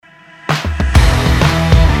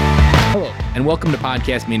and welcome to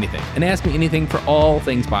Podcast Me Anything, and Ask Me Anything for all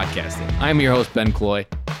things podcasting. I'm your host, Ben Cloy,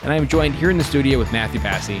 and I'm joined here in the studio with Matthew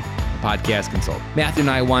Passy, a podcast consultant. Matthew and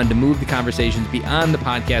I wanted to move the conversations beyond the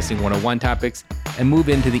podcasting 101 topics and move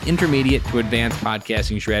into the intermediate to advanced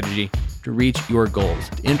podcasting strategy to reach your goals.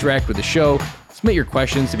 To interact with the show, submit your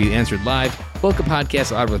questions to be answered live, book a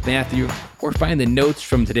podcast out with Matthew, or find the notes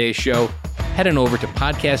from today's show, head on over to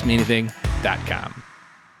podcastmeanything.com.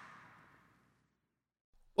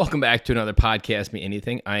 Welcome back to another Podcast Me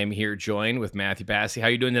Anything. I am here joined with Matthew Passy. How are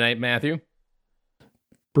you doing tonight, Matthew?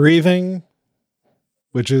 Breathing,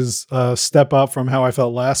 which is a step up from how I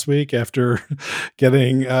felt last week after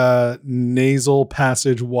getting nasal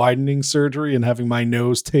passage widening surgery and having my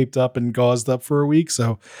nose taped up and gauzed up for a week.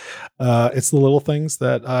 So it's the little things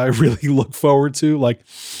that I really look forward to, like,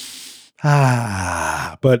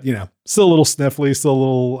 but, you know, still a little sniffly, still a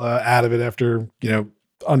little out of it after,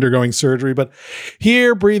 undergoing surgery, but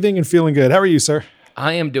here, breathing and feeling good. How are you, sir?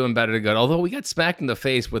 I am doing better than good. Although we got smacked in the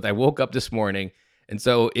face with, I woke up this morning, and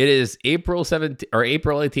so it is April 17th or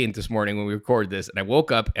April 18th this morning when we record this, and I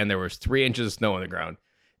woke up and there was 3 inches of snow on the ground,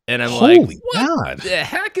 and I'm Holy like, what God. the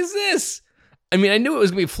heck is this? I mean, I knew it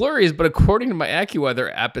was gonna be flurries, but according to my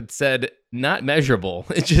AccuWeather app, it said not measurable.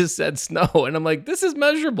 It just said snow, and I'm like, this is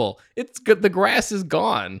measurable. It's good. The grass is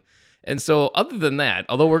gone. And so, other than that,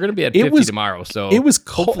 although we're going to be at 50 tomorrow, so it was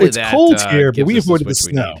cold. It's cold here, but we avoided the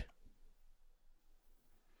snow.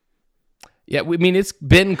 Yeah, I mean, it's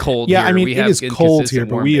been cold. Yeah, here. I mean, it is cold here,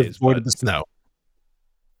 but we avoided the snow.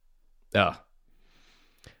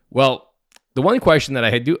 Well, the one question that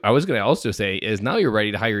I was going to also say is, now you're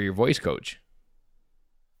ready to hire your voice coach.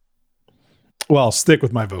 Well, stick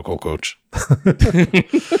with my vocal coach.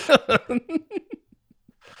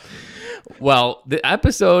 Well, the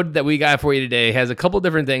episode that we got for you today has a couple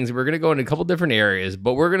different things. We're going to go into a couple different areas,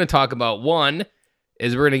 but we're going to talk about, one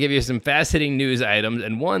is we're going to give you some fast-hitting news items,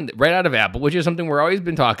 and one right out of Apple, which is something we're always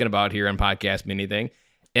been talking about here on Podcast Me Anything.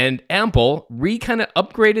 And Apple kind of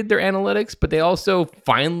upgraded their analytics, but they also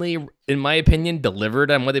finally, in my opinion, delivered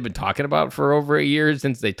on what they've been talking about for over a year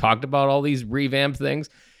since they talked about all these revamped things.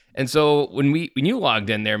 And so when you logged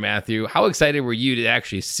in there, Matthew, how excited were you to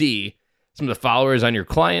actually see some of the followers on your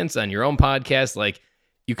clients, on your own podcast? Like,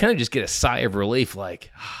 you kind of just get a sigh of relief, like,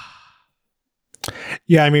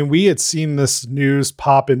 yeah, I mean, we had seen this news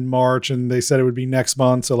pop in March and they said it would be next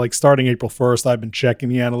month. So like starting April 1st, I've been checking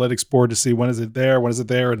the analytics board to see when is it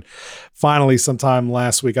there. And finally, sometime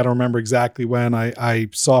last week, I don't remember exactly when, I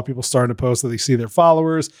saw people starting to post that they see their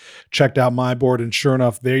followers, checked out my board. And sure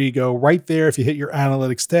enough, there you go right there. If you hit your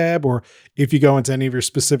analytics tab, or if you go into any of your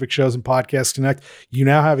specific shows in Podcast Connect, you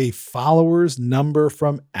now have a followers number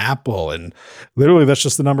from Apple. And literally that's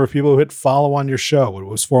just the number of people who hit follow on your show. It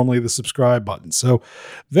was formerly the subscribe button. So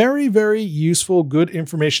very, very useful, good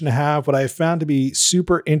information to have. What I found to be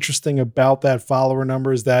super interesting about that follower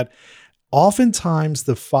number is that oftentimes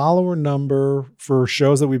the follower number for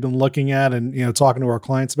shows that we've been looking at and, talking to our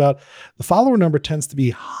clients about, the follower number tends to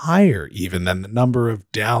be higher even than the number of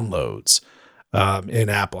downloads in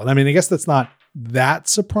Apple. And I mean, I guess that's not that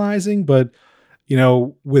surprising, but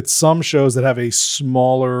with some shows that have a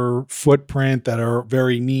smaller footprint that are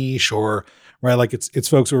very niche, or right, like it's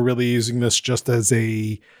folks who are really using this just as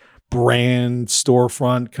a brand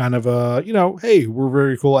storefront kind of a, hey, we're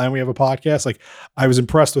very cool and we have a podcast. Like, I was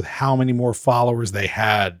impressed with how many more followers they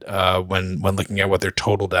had when looking at what their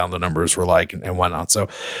total download numbers were like and whatnot. So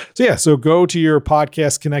go to your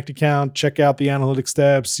Podcast Connect account, check out the analytics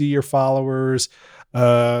tab, see your followers,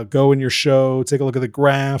 go in your show, take a look at the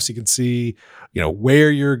graphs. You can see,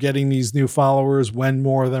 where you're getting these new followers, when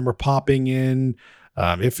more of them are popping in.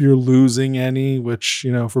 If you're losing any, which,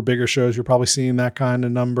 for bigger shows, you're probably seeing that kind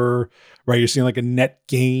of number, right? You're seeing like a net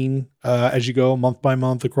gain as you go month by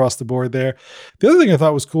month across the board there. The other thing I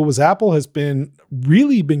thought was cool was Apple has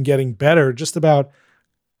really been getting better just about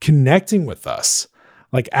connecting with us.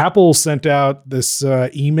 Like, Apple sent out this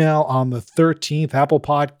email on the 13th, Apple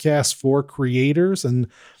Podcasts for Creators. And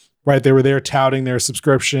right, they were there touting their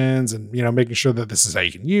subscriptions and, making sure that this is how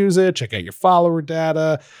you can use it. Check out your follower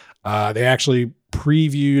data. They actually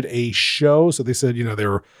previewed a show. So they said,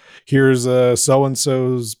 here's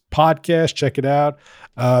so-and-so's podcast, check it out.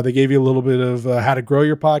 They gave you a little bit of how to grow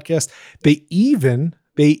your podcast. They even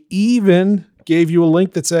gave you a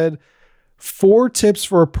link that said 4 tips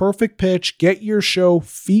for a perfect pitch. Get your show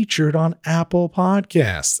featured on Apple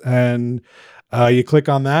Podcasts. And you click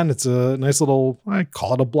on that and it's a nice little, I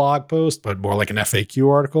call it a blog post, but more like an FAQ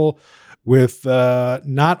article with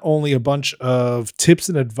not only a bunch of tips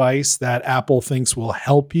and advice that Apple thinks will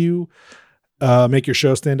help you make your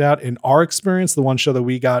show stand out. In our experience, the one show that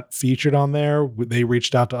we got featured on there, they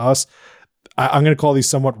reached out to us. I'm going to call these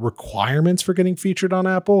somewhat requirements for getting featured on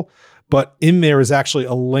Apple. But in there is actually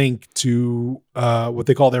a link to what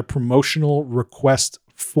they call their promotional request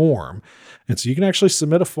form. And so you can actually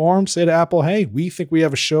submit a form, say to Apple, hey, we think we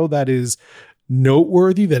have a show that is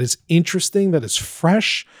noteworthy, that is interesting, that is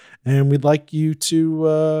fresh, and we'd like you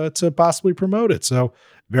to possibly promote it. So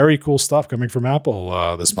very cool stuff coming from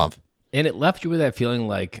Apple this month. And it left you with that feeling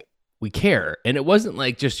like we care. And it wasn't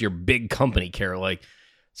like just your big company care. Like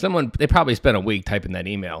they probably spent a week typing that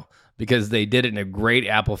email because they did it in a great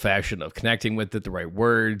Apple fashion of connecting with it, the right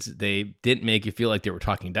words. They didn't make you feel like they were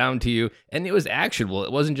talking down to you. And it was actionable.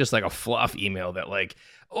 It wasn't just like a fluff email that like,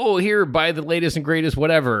 oh, here, buy the latest and greatest,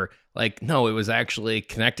 whatever. Like, no, it was actually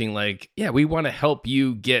connecting like, yeah, we want to help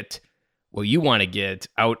you get what you want to get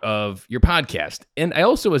out of your podcast. And I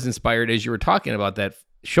also was inspired as you were talking about that,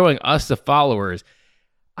 showing us the followers.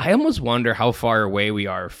 I almost wonder how far away we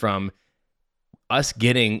are from us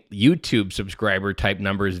getting YouTube subscriber type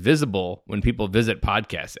numbers visible when people visit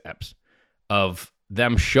podcast apps, of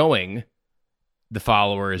them showing the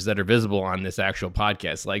followers that are visible on this actual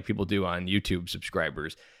podcast, like people do on YouTube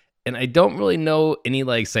subscribers. And I don't really know any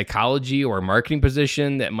like psychology or marketing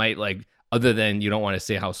position that might like, other than you don't want to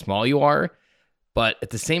say how small you are. But at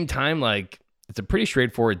the same time, like it's a pretty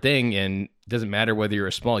straightforward thing. And it doesn't matter whether you're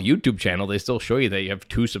a small YouTube channel, they still show you that you have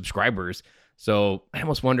 2 subscribers. So I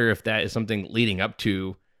almost wonder if that is something leading up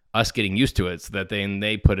to us getting used to it, so that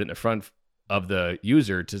they put it in the front of the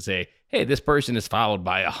user to say, hey, this person is followed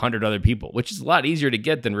by 100 other people, which is a lot easier to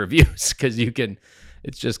get than reviews, because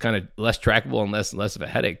it's just kind of less trackable and less of a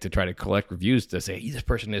headache to try to collect reviews to say, hey, this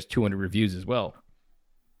person has 200 reviews as well.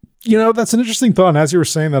 You know, that's an interesting thought. And as you were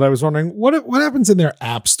saying that, I was wondering what happens in their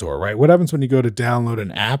app store, right? What happens when you go to download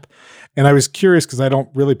an app? And I was curious because I don't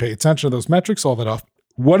really pay attention to those metrics all that often.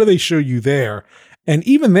 What do they show you there? And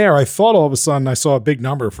even there, I thought all of a sudden I saw a big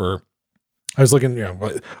number for, I was looking,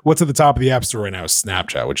 what's at the top of the app store right now is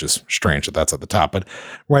Snapchat, which is strange that that's at the top. But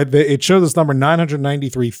right, it shows this number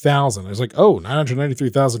 993,000. I was like, oh,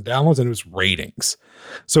 993,000 downloads, and it was ratings.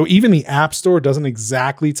 So even the app store doesn't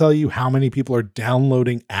exactly tell you how many people are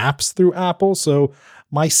downloading apps through Apple. So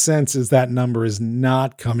my sense is that number is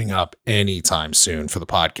not coming up anytime soon for the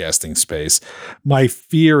podcasting space. My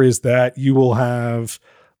fear is that you will have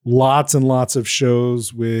lots and lots of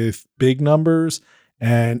shows with big numbers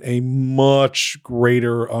and a much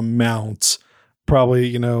greater amount,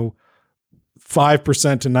 probably, 5%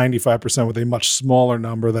 to 95% with a much smaller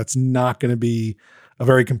number. That's not going to be a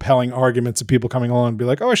very compelling argument to people coming along and be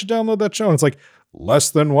like, oh, I should download that show. And it's like less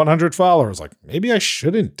than 100 followers. Like maybe I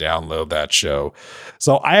shouldn't download that show.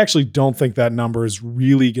 So I actually don't think that number is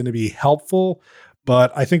really going to be helpful.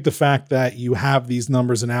 But I think the fact that you have these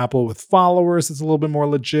numbers in Apple with followers, it's a little bit more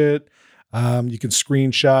legit. You can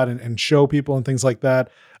screenshot and show people and things like that.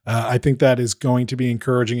 I think that is going to be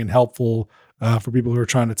encouraging and helpful for people who are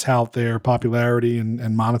trying to tout their popularity and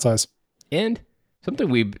monetize. And something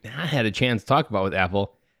we've not had a chance to talk about with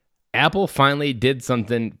Apple. Apple finally did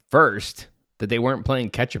something first that they weren't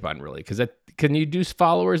playing catch up on, really. Because can you do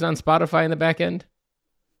followers on Spotify in the back end?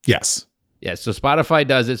 Yes. Yeah, so Spotify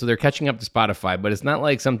does it, so they're catching up to Spotify, but it's not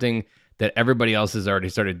like something that everybody else has already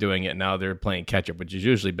started doing it. Now they're playing catch up, which has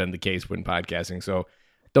usually been the case when podcasting. So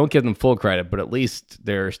don't give them full credit, but at least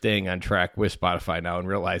they're staying on track with Spotify now and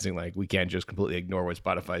realizing like we can't just completely ignore what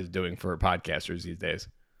Spotify is doing for podcasters these days.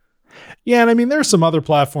 Yeah, and I mean, there are some other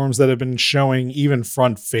platforms that have been showing even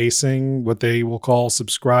front-facing what they will call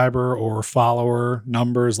subscriber or follower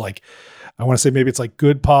numbers. Like, I want to say maybe it's like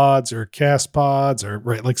Good Pods or Cast Pods or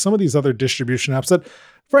right, like some of these other distribution apps that,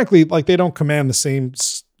 frankly, like they don't command the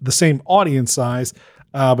same audience size,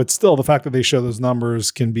 but still, the fact that they show those numbers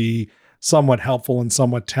can be somewhat helpful and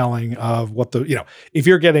somewhat telling of what if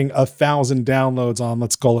you're getting 1,000 downloads on,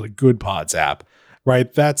 let's call it a Good Pods app.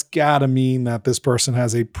 Right, that's got to mean that this person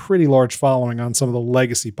has a pretty large following on some of the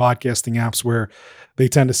legacy podcasting apps where they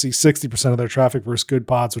tend to see 60% of their traffic versus Good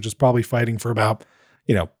Pods, which is probably fighting for about,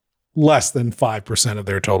 less than 5% of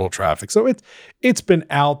their total traffic. So it's been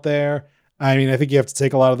out there. I mean, I think you have to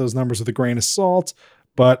take a lot of those numbers with a grain of salt.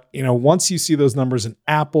 But, once you see those numbers in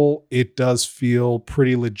Apple, it does feel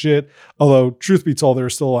pretty legit. Although, truth be told, there are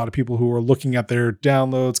still a lot of people who are looking at their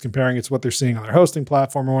downloads, comparing it to what they're seeing on their hosting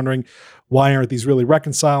platform, and wondering, why aren't these really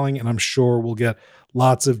reconciling? And I'm sure we'll get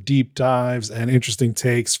lots of deep dives and interesting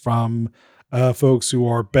takes from folks who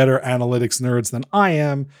are better analytics nerds than I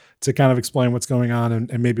am to kind of explain what's going on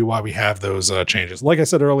and maybe why we have those changes. Like I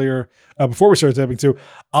said earlier, before we started tapping too,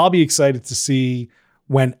 I'll be excited to see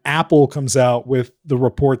when Apple comes out with the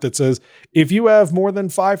report that says, if you have more than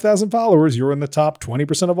 5,000 followers, you're in the top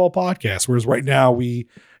 20% of all podcasts. Whereas right now we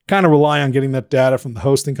kind of rely on getting that data from the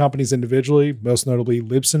hosting companies individually. Most notably,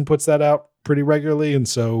 Libsyn puts that out pretty regularly. And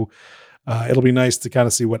so it'll be nice to kind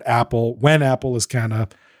of see when Apple is kind of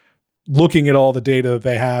looking at all the data that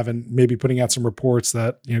they have and maybe putting out some reports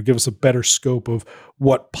that, give us a better scope of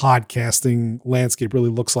what podcasting landscape really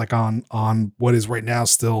looks like on what is right now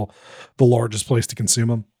still the largest place to consume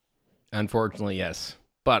them. Unfortunately, yes.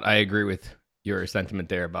 But I agree with your sentiment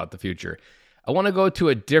there about the future. I want to go to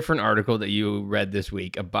a different article that you read this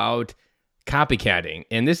week about copycatting.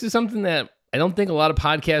 And this is something that I don't think a lot of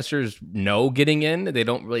podcasters know getting in. They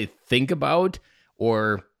don't really think about,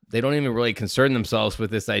 or they don't even really concern themselves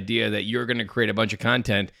with this idea that you're going to create a bunch of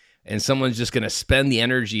content and someone's just going to spend the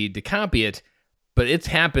energy to copy it. But it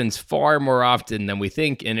happens far more often than we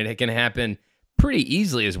think, and it can happen pretty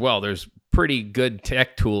easily as well. There's pretty good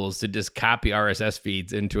tech tools to just copy RSS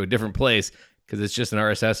feeds into a different place because it's just an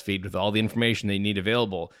RSS feed with all the information they need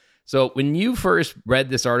available. So when you first read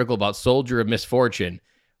this article about Soldier of Misfortune,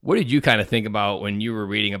 what did you kind of think about when you were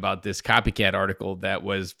reading about this copycat article that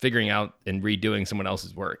was figuring out and redoing someone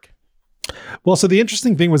else's work? Well, so the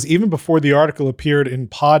interesting thing was, even before the article appeared in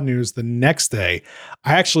Pod News the next day,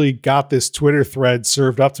 I actually got this Twitter thread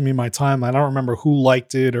served up to me in my timeline. I don't remember who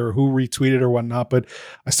liked it or who retweeted or whatnot, but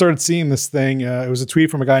I started seeing this thing. It was a tweet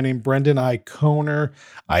from a guy named Brendan I. Koner.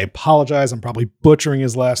 I apologize. I'm probably butchering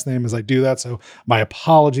his last name as I do that, so my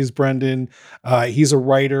apologies, Brendan. He's a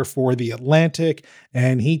writer for The Atlantic,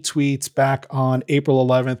 and he tweets back on April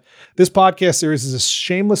 11th, "This podcast series is a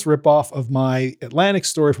shameless ripoff of my Atlantic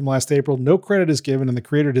story from last April. No credit is given, and the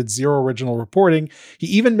creator did zero original reporting. He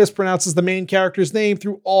even mispronounces the main character's name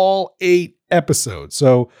through all 8 episodes."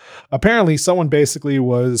 So apparently someone basically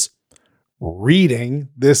was reading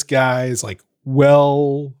this guy's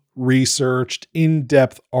well-researched,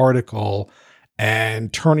 in-depth article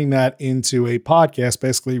and turning that into a podcast,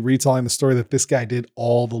 basically retelling the story that this guy did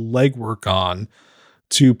all the legwork on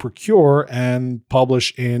to procure and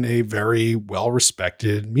publish in a very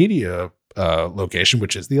well-respected media location,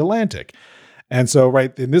 which is The Atlantic. And so,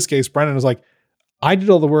 right in this case, Brendan was like, I did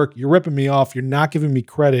all the work. You're ripping me off. You're not giving me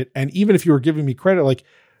credit. And even if you were giving me credit,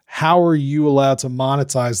 how are you allowed to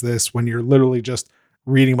monetize this when you're literally just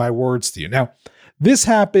reading my words to you? Now, this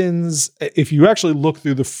happens if you actually look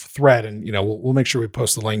through the thread, and we'll make sure we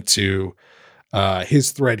post the link to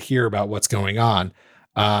his thread here about what's going on.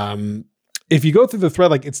 If you go through the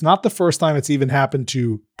thread, it's not the first time it's even happened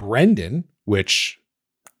to Brendan, which,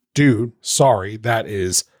 dude, sorry, that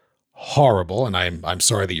is horrible, and I'm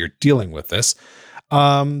sorry that you're dealing with this.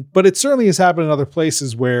 But it certainly has happened in other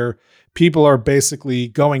places where people are basically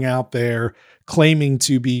going out there claiming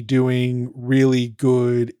to be doing really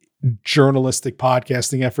good journalistic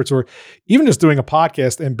podcasting efforts, or even just doing a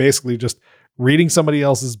podcast and basically just reading somebody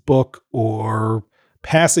else's book or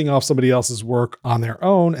passing off somebody else's work on their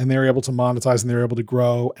own, and they're able to monetize and they're able to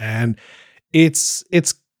grow. And it's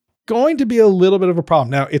going to be a little bit of a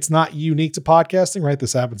problem. Now, it's not unique to podcasting, right?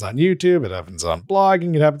 This happens on YouTube. It happens on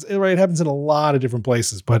blogging. It happens in a lot of different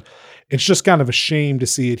places, but it's just kind of a shame to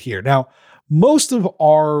see it here. Now, most of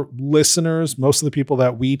our listeners, most of the people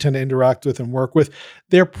that we tend to interact with and work with,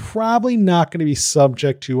 they're probably not going to be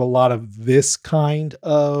subject to a lot of this kind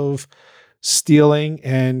of stealing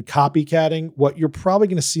and copycatting. What you're probably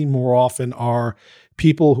going to see more often are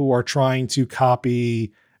people who are trying to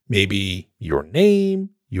copy maybe your name,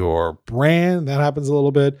 your brand. That happens a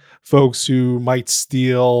little bit. Folks who might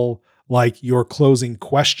steal your closing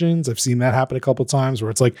questions. I've seen that happen a couple of times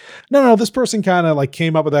where it's no, this person kind of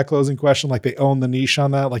came up with that closing question. They own the niche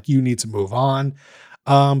on that. You need to move on.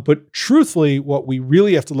 But truthfully, what we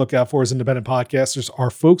really have to look out for as independent podcasters are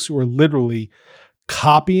folks who are literally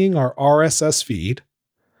copying our RSS feed,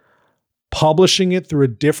 publishing it through a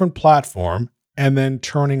different platform, and then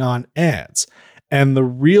turning on ads. And the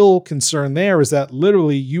real concern there is that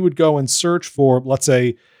literally you would go and search for, let's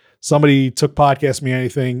say somebody took Podcast Me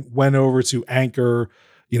Anything, went over to Anchor,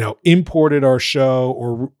 imported our show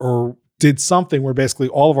or did something where basically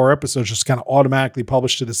all of our episodes just kind of automatically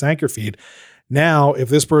published to this Anchor feed. Now, if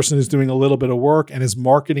this person is doing a little bit of work and is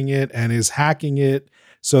marketing it and is hacking it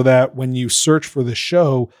so that when you search for the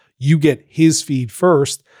show, you get his feed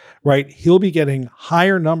first, right? He'll be getting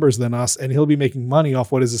higher numbers than us, and he'll be making money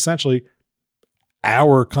off what is essentially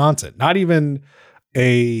our content, not even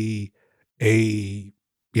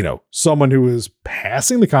someone who is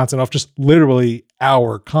passing the content off, just literally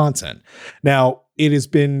our content. Now, it has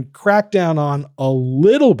been cracked down on a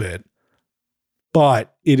little bit,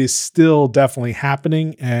 but it is still definitely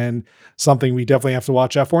happening, and something we definitely have to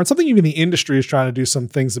watch out for, and something even the industry is trying to do some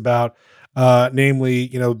things about, namely,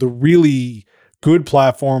 the really good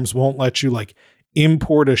platforms won't let you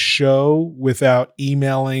import a show without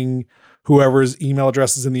emailing whoever's email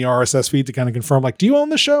address is in the RSS feed to kind of confirm, like, do you own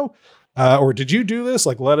the show? Or did you do this?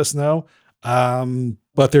 Like, let us know.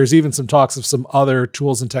 But there's even some talks of some other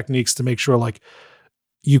tools and techniques to make sure, like,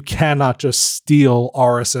 you cannot just steal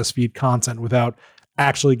RSS feed content without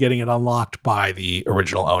actually getting it unlocked by the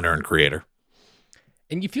original owner and creator.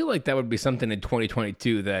 And you feel like that would be something in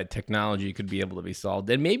 2022 that technology could be able to be solved.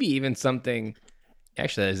 And maybe even something,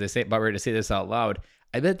 actually, as I say, about ready to say this out loud,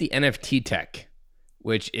 I bet the NFT tech,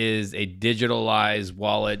 which is a digitalized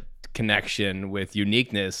wallet connection with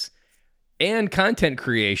uniqueness and content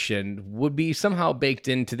creation, would be somehow baked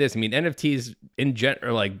into this. I mean, NFTs in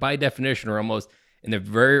general, like by definition, are almost in the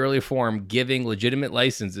very early form giving legitimate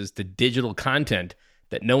licenses to digital content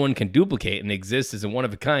that no one can duplicate and exists as a one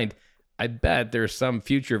of a kind. I bet there's some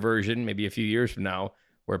future version, maybe a few years from now,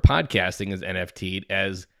 where podcasting is NFT'd,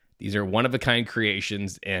 as these are one of a kind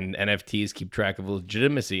creations and NFTs keep track of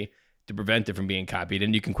legitimacy to prevent it from being copied.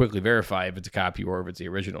 And you can quickly verify if it's a copy or if it's the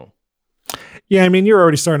original. Yeah, I mean, you're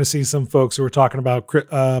already starting to see some folks who are talking about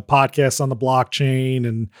podcasts on the blockchain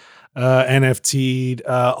and NFT'd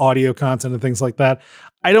audio content and things like that.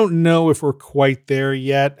 I don't know if we're quite there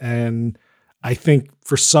yet. And I think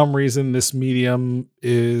for some reason, this medium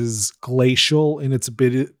is glacial in its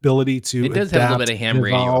ability to It does have a little bit of ham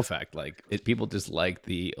radio evolve. effect. Like people just like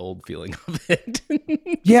the old feeling of it.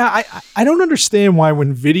 Yeah, I don't understand why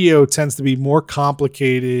when video tends to be more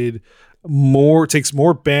complicated, takes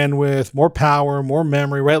more bandwidth, more power, more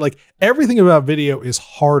memory, right? Like everything about video is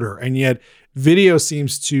harder. And yet video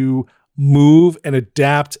seems to move and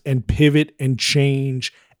adapt and pivot and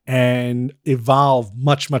change and evolve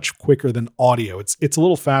much, much quicker than audio. It's a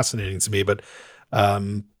little fascinating to me, but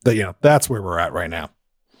that's where we're at right now.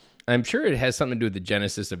 I'm sure it has something to do with the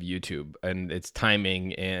genesis of YouTube and its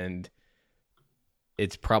timing, and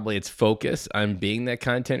it's probably its focus on being that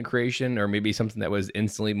content creation, or maybe something that was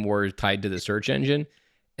instantly more tied to the search engine.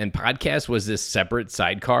 And podcast was this separate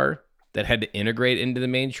sidecar that had to integrate into the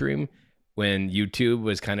mainstream when YouTube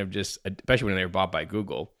was kind of just, especially when they were bought by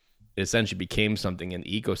Google, it essentially became something in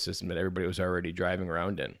the ecosystem that everybody was already driving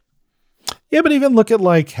around in. Yeah, but even look at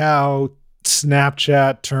like how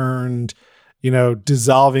Snapchat turned,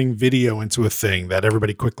 dissolving video into a thing that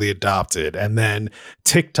everybody quickly adopted. And then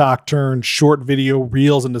TikTok turned short video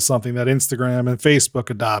reels into something that Instagram and Facebook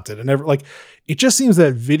adopted. And it just seems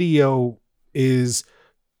that video is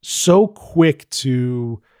so quick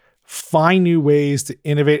to find new ways to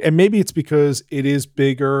innovate. And maybe it's because it is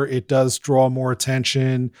bigger. It does draw more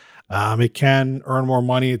attention. It can earn more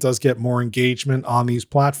money. It does get more engagement on these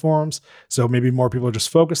platforms. So maybe more people are just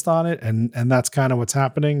focused on it. And that's kind of what's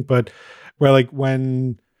happening. But why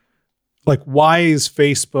is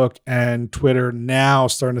Facebook and Twitter now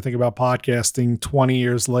starting to think about podcasting 20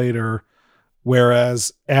 years later?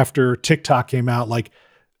 Whereas after TikTok came out, like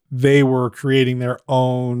they were creating their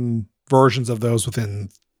own versions of those within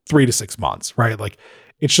 3 to 6 months, right? Like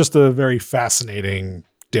it's just a very fascinating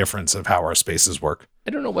difference of how our spaces work. I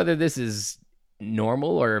don't know whether this is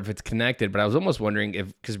normal or if it's connected, but I was almost wondering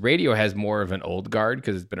because radio has more of an old guard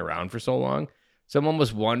because it's been around for so long. So I'm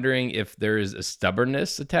almost wondering if there is a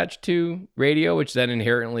stubbornness attached to radio, which then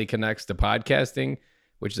inherently connects to podcasting,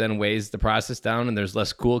 which then weighs the process down, and there's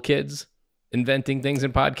less cool kids inventing things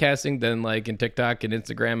in podcasting than like in TikTok and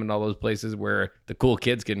Instagram and all those places where the cool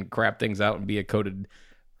kids can crap things out and be a coded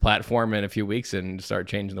platform in a few weeks and start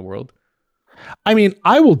changing the world. I mean,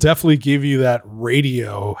 I will definitely give you that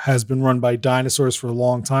radio has been run by dinosaurs for a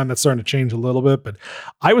long time. That's starting to change a little bit, but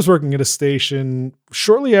I was working at a station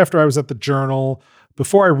shortly after I was at the Journal.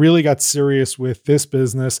 Before I really got serious with this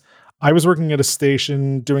business, I was working at a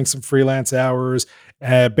station doing some freelance hours,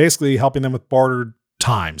 basically helping them with bartered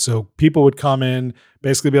time. So people would come in,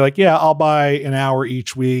 basically be like, yeah, I'll buy an hour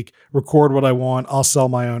each week, record what I want. I'll sell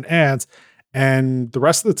my own ads. And the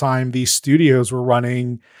rest of the time, these studios were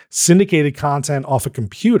running syndicated content off a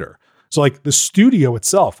computer. So like the studio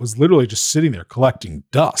itself was literally just sitting there collecting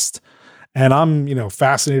dust. And I'm,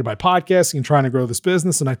 fascinated by podcasting and trying to grow this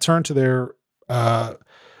business. And I turned to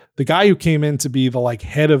the guy who came in to be the like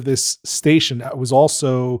head of this station was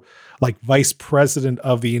also like vice president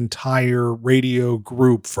of the entire radio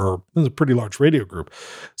group it was a pretty large radio group.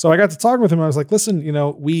 So I got to talk with him. I was like, listen,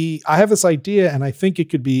 I have this idea and I think it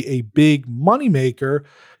could be a big moneymaker.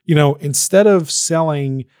 Instead of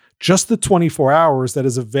selling just the 24 hours that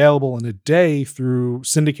is available in a day through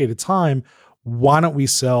syndicated time, why don't we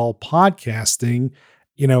sell podcasting?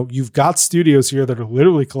 You've got studios here that are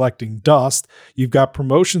literally collecting dust. You've got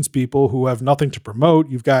promotions people who have nothing to promote.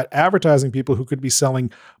 You've got advertising people who could be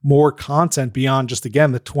selling more content beyond just,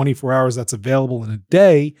 again, the 24 hours that's available in a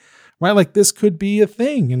day, right? Like this could be a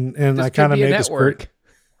thing. And I kind of made this network.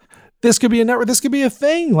 This could be a network. This could be a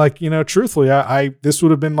thing. Like, truthfully, this would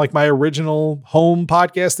have been like my original home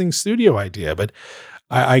podcasting studio idea, but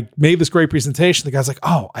I made this great presentation. The guy's like,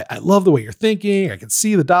 "Oh, I love the way you're thinking. I can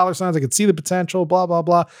see the dollar signs. I can see the potential, blah, blah,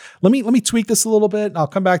 blah. Let me tweak this a little bit. And I'll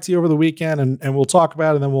come back to you over the weekend and we'll talk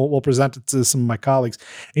about it. And then we'll present it to some of my colleagues."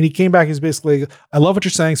 And he came back. He's basically, "I love what you're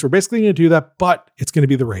saying. So we're basically going to do that, but it's going to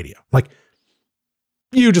be the radio." Like,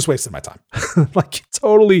 you just wasted my time. Like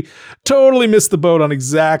totally missed the boat on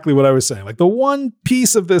exactly what I was saying. Like the one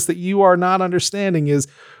piece of this that you are not understanding is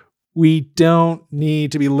we don't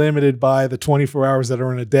need to be limited by the 24 hours that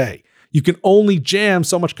are in a day. You can only jam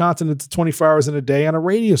so much content into 24 hours in a day on a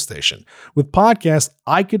radio station. With podcasts,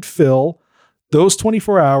 I could fill those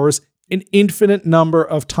 24 hours an infinite number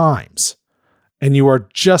of times. And you are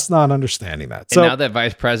just not understanding that. And now that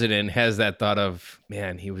vice president has that thought of,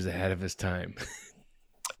 man, he was ahead of his time.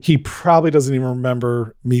 He probably doesn't even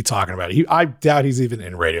remember me talking about it. I doubt he's even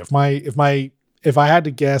in radio. If I had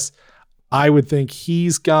to guess, I would think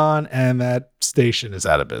he's gone and that station is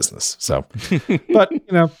out of business. So, but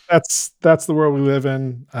that's the world we live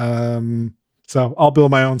in. So I'll build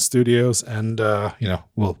my own studios and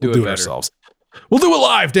we'll do it ourselves. We'll do it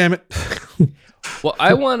live, damn it. Well,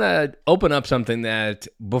 I want to open up something that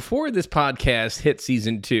before this podcast hit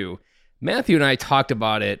season 2, Matthew and I talked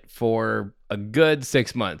about it for a good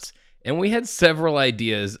 6 months. And we had several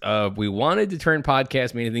ideas of, we wanted to turn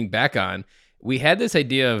Podcast Mania thing back on. We had this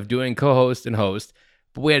idea of doing co-host and host,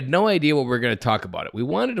 but we had no idea what we were going to talk about it. We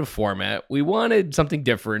wanted a format. We wanted something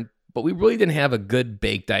different, but we really didn't have a good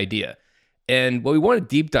baked idea. And what we want to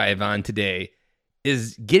deep dive on today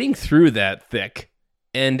is getting through that thick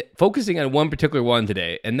and focusing on one particular one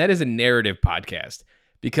today, and that is a narrative podcast.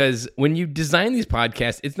 Because when you design these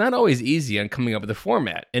podcasts, it's not always easy on coming up with a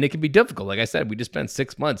format, and it can be difficult. Like I said, we just spent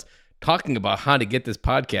 6 months talking about how to get this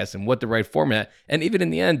podcast and what the right format. And even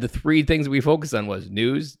in the end, the 3 things we focused on was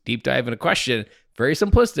news, deep dive, and a question. Very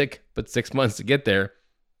simplistic, but 6 months to get there.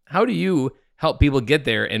 How do you help people get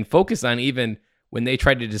there and focus on, even when they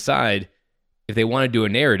try to decide if they want to do a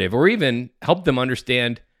narrative, or even help them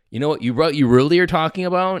understand, what you really are talking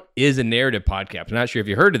about is a narrative podcast? I'm not sure if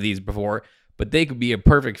you heard of these before, but they could be a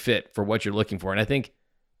perfect fit for what you're looking for. And I think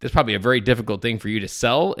that's probably a very difficult thing for you to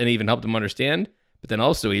sell and even help them understand, but then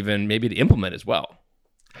also even maybe to implement as well.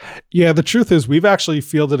 Yeah, the truth is we've actually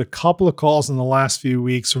fielded a couple of calls in the last few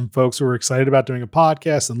weeks from folks who are excited about doing a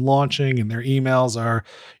podcast and launching, and their emails are,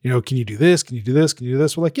 can you do this? Can you do this? Can you do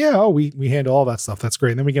this? We're like, yeah, we handle all that stuff. That's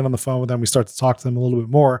great. And then we get on the phone with them. We start to talk to them a little bit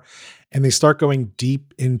more, and they start going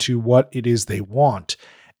deep into what it is they want.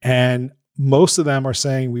 And most of them are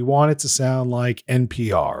saying, we want it to sound like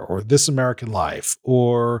NPR or This American Life,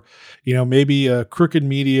 or, maybe a Crooked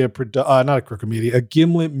Media, not a Crooked Media, a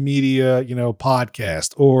Gimlet Media,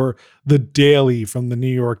 podcast, or The Daily from the New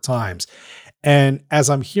York Times. And as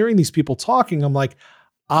I'm hearing these people talking, I'm like,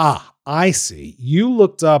 I see. You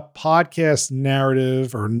looked up podcast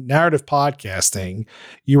narrative or narrative podcasting.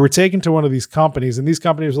 You were taken to one of these companies, and these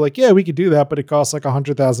companies were like, yeah, we could do that, but it costs like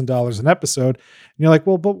 $100,000 an episode. And you're like,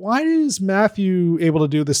 well, but why is Matthew able to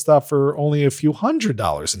do this stuff for only a few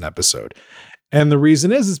 $100s an episode? And the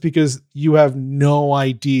reason is because you have no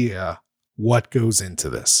idea what goes into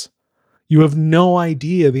this. You have no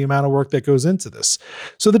idea the amount of work that goes into this.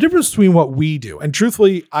 So the difference between what we do, and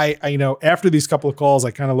truthfully, I after these couple of calls,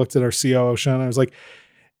 I kind of looked at our COO, Sean, and I was like,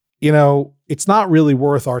 it's not really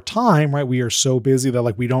worth our time, right? We are so busy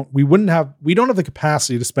that we don't have the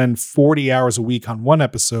capacity to spend 40 hours a week on one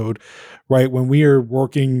episode, right? When we are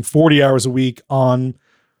working 40 hours a week on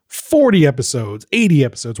 40 episodes, 80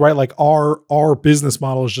 episodes, right? Like our business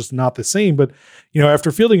model is just not the same. But,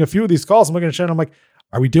 after fielding a few of these calls, I'm looking at Sean, I'm like,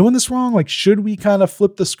 are we doing this wrong? Like, should we kind of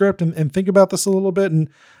flip the script and think about this a little bit? And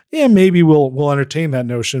yeah, maybe we'll entertain that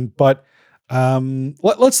notion. But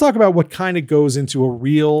let's talk about what kind of goes into a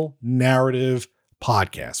real narrative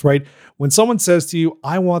podcast, right? When someone says to you,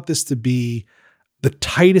 I want this to be the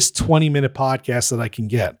tightest 20-minute podcast that I can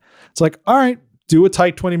get. It's like, all right, do a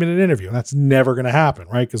tight 20-minute interview. And that's never going to happen,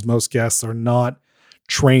 right? Because most guests are not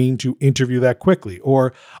trained to interview that quickly.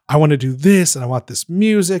 Or I want to do this, and I want this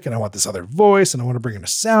music, and I want this other voice, and I want to bring in a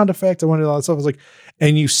sound effect. I want to do all that stuff. It's like,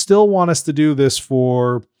 and you still want us to do this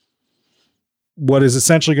for what is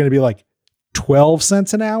essentially going to be like 12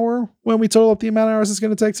 cents an hour when we total up the amount of hours it's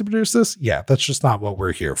going to take to produce this? Yeah, that's just not what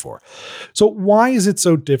we're here for. So why is it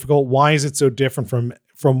so difficult? Why is it so different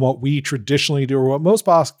from what we traditionally do, or what most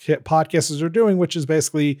podcasters are doing, which is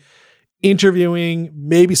basically interviewing,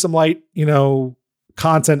 maybe some light,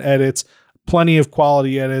 content edits, plenty of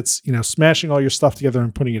quality edits, smashing all your stuff together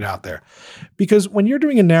and putting it out there. Because when you're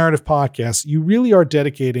doing a narrative podcast, you really are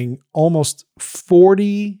dedicating almost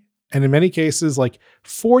 40, and in many cases, like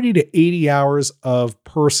 40 to 80 hours of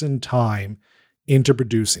person time into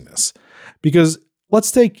producing this. Because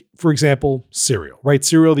let's take, for example, Serial, right?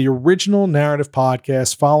 Serial, the original narrative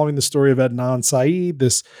podcast following the story of Adnan Syed,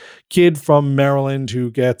 this kid from Maryland who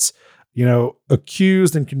gets,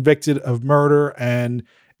 accused and convicted of murder, and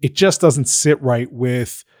it just doesn't sit right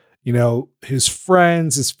with, his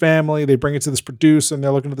friends, his family. They bring it to this producer and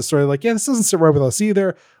they're looking at the story like, yeah, this doesn't sit right with us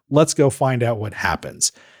either. Let's go find out what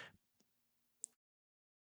happens.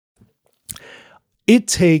 It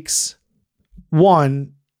takes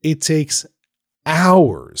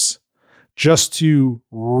hours just to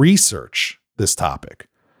research this topic,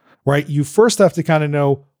 right? You first have to kind of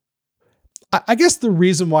know, I guess the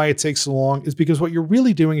reason why it takes so long is because what you're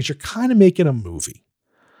really doing is you're kind of making a movie,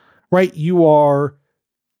 right? You are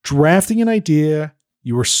drafting an idea,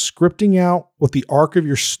 you are scripting out what the arc of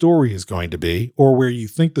your story is going to be, or where you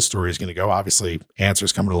think the story is going to go. Obviously,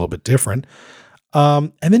 answers come a little bit different.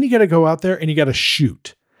 And then you got to go out there and you got to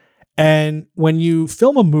shoot. And when you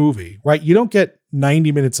film a movie, right, you don't get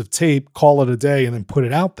 90 minutes of tape, call it a day, and then put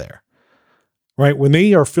it out there, right? When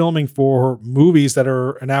they are filming for movies that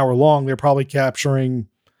are an hour long, they're probably capturing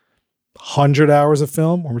 100 hours of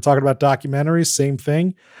film. When we're talking about documentaries, same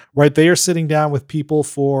thing, right? They are sitting down with people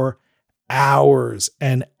for hours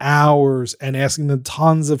and hours and asking them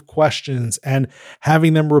tons of questions and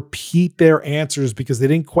having them repeat their answers because they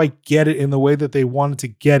didn't quite get it in the way that they wanted to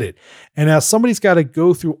get it. And now somebody's got to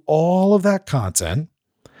go through all of that content.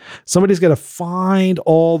 Somebody's got to find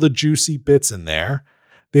all the juicy bits in there.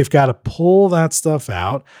 They've got to pull that stuff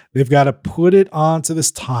out. They've got to put it onto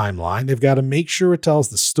this timeline. They've got to make sure it tells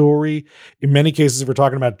the story. In many cases, if we're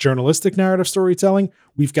talking about journalistic narrative storytelling,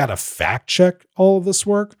 we've got to fact check all of this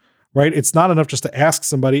work, right? It's not enough just to ask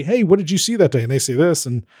somebody, hey, what did you see that day? And they say this,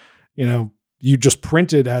 and you just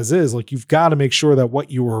print it as is. Like, you've got to make sure that what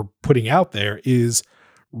you are putting out there is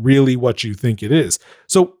really what you think it is.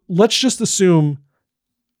 So let's just assume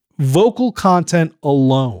vocal content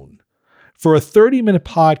alone. For a 30-minute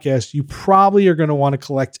podcast, you probably are going to want to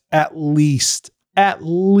collect at least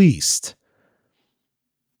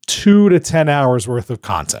 2 to 10 hours worth of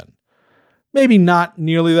content. Maybe not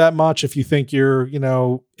nearly that much if you think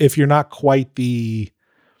if you're not quite the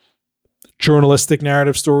journalistic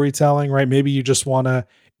narrative storytelling, right? Maybe you just want to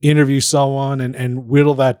interview someone and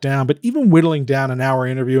whittle that down. But even whittling down an hour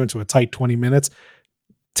interview into a tight 20 minutes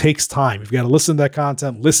takes time. You've got to listen to that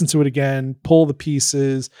content, listen to it again, pull the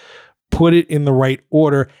pieces, put it in the right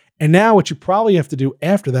order. And now what you probably have to do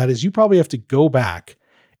after that is you probably have to go back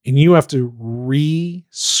and you have to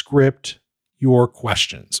re-script your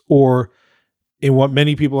questions, or in what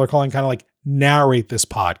many people are calling kind of like narrate this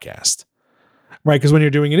podcast, right? Because when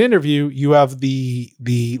you're doing an interview, you have the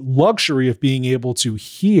luxury of being able to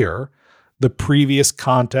hear the previous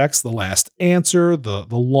context, the last answer, the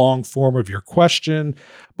long form of your question.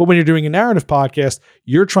 But when you're doing a narrative podcast,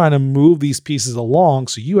 you're trying to move these pieces along.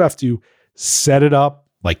 So you have to set it up,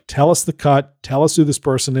 like tell us the cut, tell us who this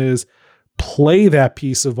person is, play that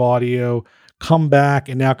piece of audio, come back,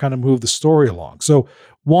 and now kind of move the story along. So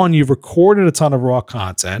one, you've recorded a ton of raw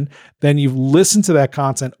content. Then you've listened to that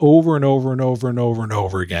content over and over and over and over and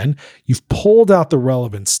over again. You've pulled out the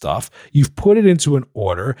relevant stuff. You've put it into an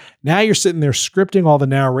order. Now you're sitting there scripting all the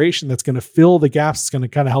narration that's going to fill the gaps. It's going to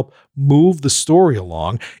kind of help move the story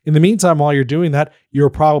along. In the meantime, while you're doing that,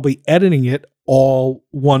 you're probably editing it all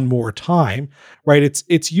one more time, right?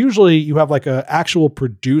 It's usually you have like an actual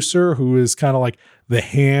producer who is kind of like the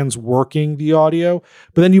hands working the audio,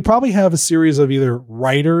 but then you probably have a series of either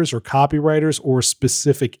writers or copywriters or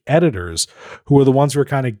specific editors who are the ones who are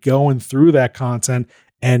kind of going through that content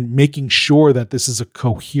and making sure that this is a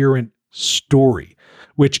coherent story,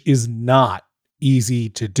 which is not easy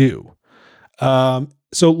to do.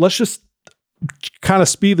 So let's just kind of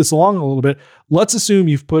speed this along a little bit. Let's assume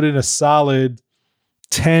you've put in a solid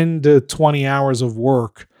 10 to 20 hours of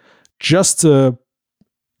work just to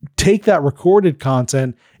take that recorded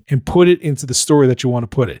content and put it into the story that you want to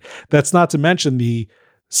put it. That's not to mention the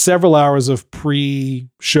several hours of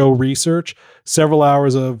pre-show research, several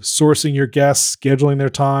hours of sourcing your guests, scheduling their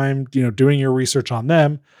time, doing your research on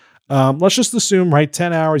them. Let's just assume, right,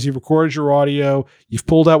 10 hours, you've recorded your audio, you've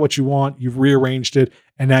pulled out what you want, you've rearranged it,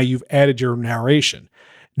 and now you've added your narration.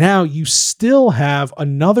 Now you still have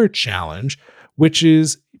another challenge, which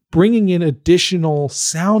is bringing in additional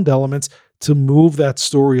sound elements to move that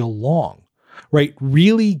story along, right?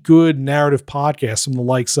 Really good narrative podcasts from the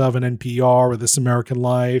likes of an NPR or This American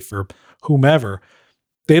Life or whomever,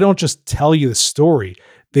 they don't just tell you the story,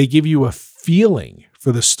 they give you a feeling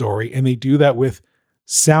for the story. And they do that with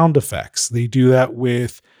sound effects. They do that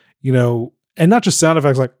with, and not just sound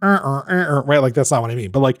effects like, right? Like, that's not what I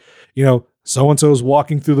mean, but like, so-and-so is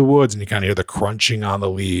walking through the woods and you kind of hear the crunching on the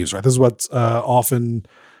leaves, right? This is what's often,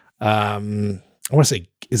 I want to say,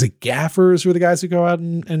 is it gaffers who are the guys who go out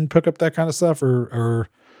and pick up that kind of stuff, or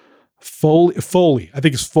Foley. I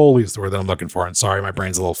think it's Foley is the word that I'm looking for. And sorry, my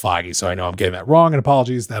brain's a little foggy, so I know I'm getting that wrong, and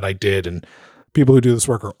apologies that I did. And people who do this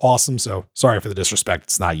work are awesome, so sorry for the disrespect.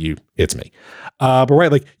 It's not you, it's me. But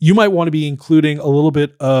right, like, you might want to be including a little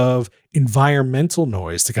bit of environmental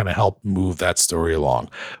noise to kind of help move that story along.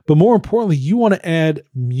 But more importantly, you want to add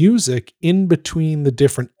music in between the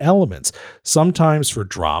different elements, sometimes for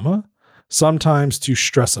drama, sometimes to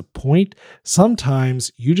stress a point,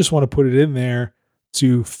 sometimes you just want to put it in there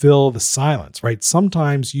to fill the silence, right?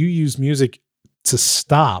 Sometimes you use music to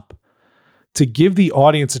stop, to give the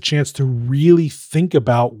audience a chance to really think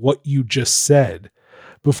about what you just said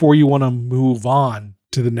before you want to move on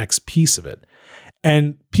to the next piece of it.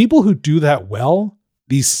 And people who do that well,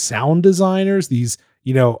 these sound designers, these,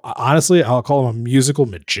 honestly, I'll call them a musical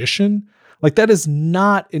magician. Like, that is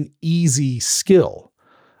not an easy skill.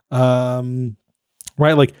 Right?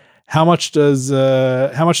 Like, how much do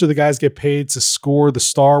the guys get paid to score the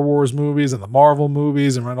Star Wars movies and the Marvel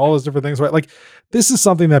movies and run all those different things, right? Like, this is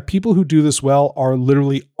something that people who do this well are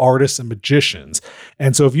literally artists and magicians.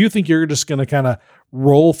 And so if you think you're just going to kind of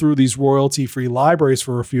roll through these royalty-free libraries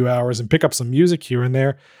for a few hours and pick up some music here and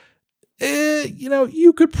there,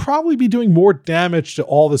 you could probably be doing more damage to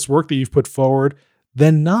all this work that you've put forward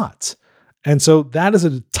than not. And so that is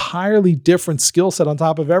an entirely different skill set on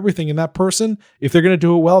top of everything. And that person, if they're going to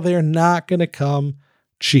do it well, they're not going to come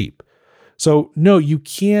cheap. So no, you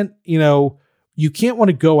can't want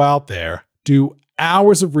to go out there, do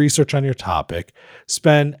hours of research on your topic,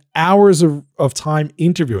 spend hours of time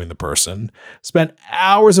interviewing the person, spend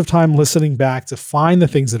hours of time listening back to find the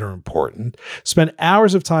things that are important, spend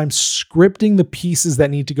hours of time scripting the pieces that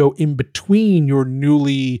need to go in between your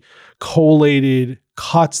newly collated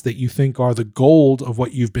cuts that you think are the gold of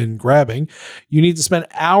what you've been grabbing. You need to spend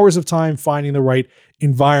hours of time finding the right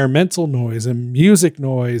environmental noise and music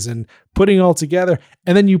noise and putting it all together.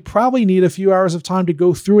 And then you probably need a few hours of time to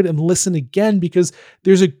go through it and listen again, because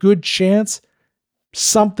there's a good chance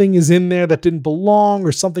something is in there that didn't belong,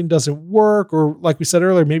 or something doesn't work, or like we said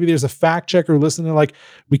earlier, maybe there's a fact checker listening like,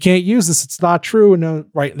 we can't use this, it's not true. And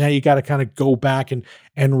right now you got to kind of go back and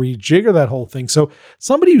rejigger that whole thing. So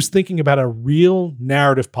somebody who's thinking about a real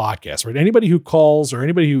narrative podcast, right? Anybody who calls or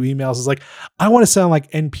anybody who emails is like, I want to sound like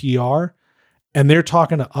NPR, and they're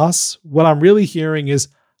talking to us. What I'm really hearing is,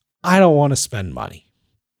 I don't want to spend money.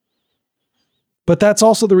 But that's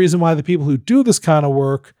also the reason why the people who do this kind of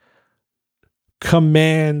work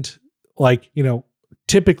command,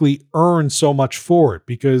 typically earn so much for it.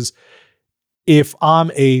 Because if I'm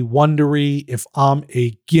a Wondery, if I'm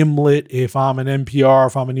a Gimlet, if I'm an NPR,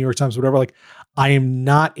 if I'm a New York Times, whatever, I am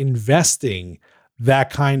not investing that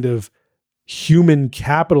kind of human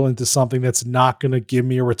capital into something that's not going to give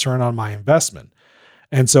me a return on my investment.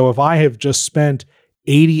 And so if I have just spent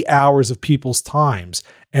 80 hours of people's times,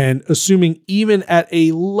 and assuming even at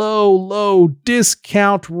a low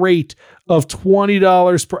discount rate of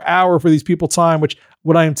 $20 per hour for these people's time, which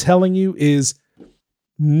what I am telling you is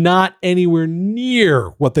not anywhere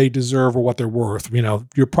near what they deserve or what they're worth.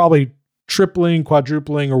 You're probably tripling,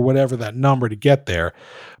 quadrupling, or whatever that number to get there.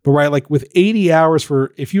 But right, with 80 hours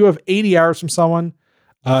if you have 80 hours from someone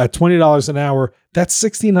at $20 an hour, that's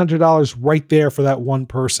 $1,600 right there for that one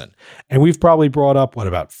person. And we've probably brought up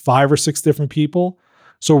about 5 or 6 different people.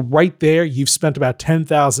 So right there, you've spent about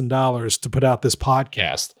 $10,000 to put out this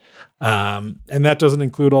podcast. And that doesn't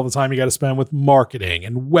include all the time you got to spend with marketing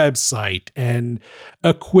and website and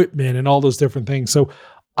equipment and all those different things. So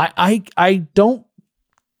I don't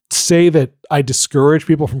say that I discourage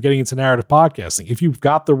people from getting into narrative podcasting. If you've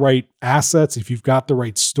got the right assets, if you've got the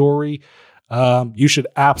right story, you should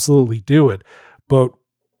absolutely do it. But,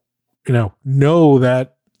 know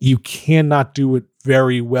that you cannot do it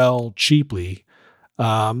very well cheaply.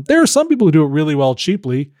 There are some people who do it really well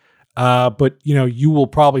cheaply, but you will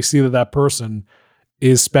probably see that person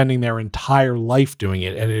is spending their entire life doing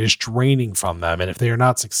it, and it is draining from them. And if they are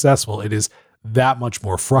not successful, it is that much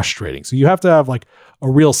more frustrating. So you have to have a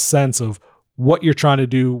real sense of what you're trying to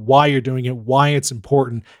do, why you're doing it, why it's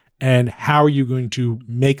important, and how are you going to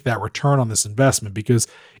make that return on this investment, because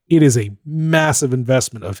it is a massive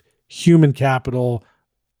investment of human capital,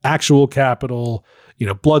 actual capital,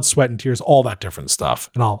 blood, sweat, and tears, all that different stuff.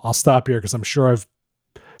 And I'll stop here because I'm sure I've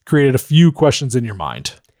created a few questions in your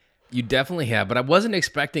mind. You definitely have, but I wasn't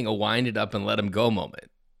expecting a wind it up and let him go moment.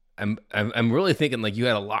 I'm really thinking like you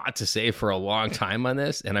had a lot to say for a long time on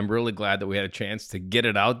this, and I'm really glad that we had a chance to get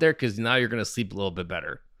it out there because now you're going to sleep a little bit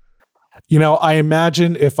better. You know, I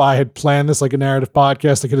imagine if I had planned this like a narrative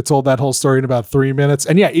podcast, I could have told that whole story in about 3 minutes.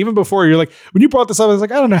 And yeah, even before you're like, when you brought this up, I was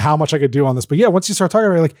like, I don't know how much I could do on this. But yeah, once you start talking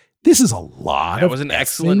about it, you're like, this is a lot. That was an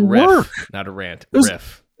excellent riff, not a rant.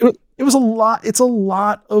 Riff. It was a lot. It's a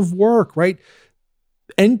lot of work, right?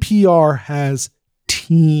 NPR has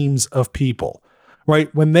teams of people,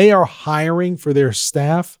 right? When they are hiring for their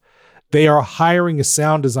staff, they are hiring a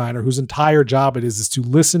sound designer whose entire job it is to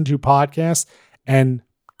listen to podcasts and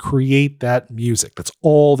create that music. That's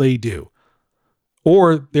all they do.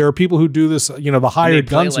 Or there are people who do this, you know, the hired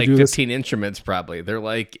guns like who do 15 instruments probably. They're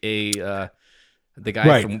like the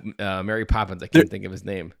guy from Mary Poppins. I can't think of his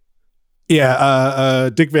name. Yeah,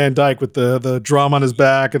 Dick Van Dyke with the drum on his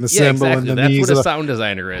back and the cymbal exactly. and the That's knees. That's what a sound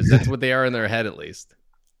designer is. That's what they are in their head, at least.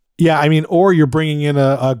 Yeah, I mean, or you're bringing in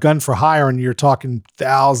a gun for hire and you're talking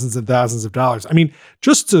thousands and thousands of dollars. I mean,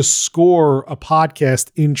 just to score a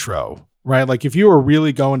podcast intro, right? Like if you were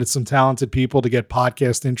really going to some talented people to get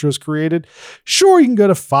podcast intros created, sure, you can go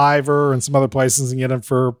to Fiverr and some other places and get them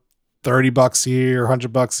for $30 here,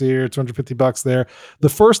 $100 here, $250 there. The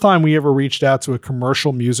first time we ever reached out to a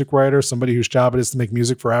commercial music writer, somebody whose job it is to make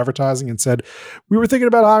music for advertising, and said, we were thinking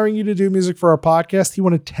about hiring you to do music for our podcast, he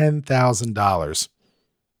wanted $10,000.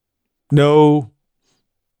 No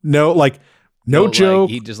joke. Like,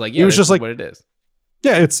 he just like, yeah, it was just like what it is.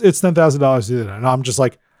 Yeah, it's $10,000 to do that. And I'm just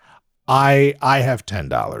like, I have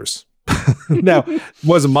 $10. Now, it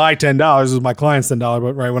wasn't my $10, it was my client's $10,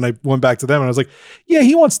 but right when I went back to them and I was like, yeah,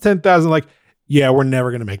 he wants 10,000. Like, yeah, we're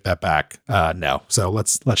never gonna make that back. No. So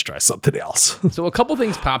let's try something else. So a couple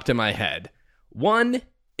things popped in my head. One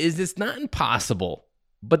is it's not impossible,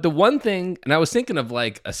 but the one thing, and I was thinking of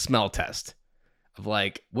like a smell test. Of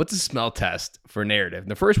like, what's a smell test for narrative?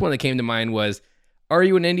 And the first one that came to mind was, are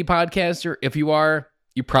you an indie podcaster? If you are,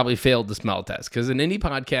 you probably failed the smell test because an indie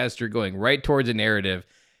podcaster going right towards a narrative,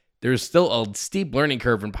 there's still a steep learning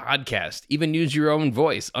curve in podcast. Even use your own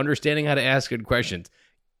voice, understanding how to ask good questions.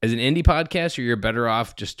 As an indie podcaster, you're better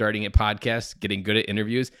off just starting at podcasts, getting good at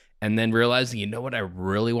interviews, and then realizing, you know what I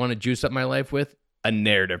really want to juice up my life with? A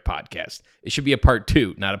narrative podcast. It should be a part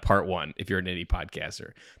 2, not a part 1 if you're an indie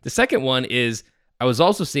podcaster. The second one is, I was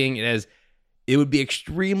also seeing it as it would be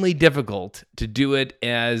extremely difficult to do it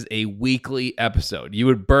as a weekly episode. You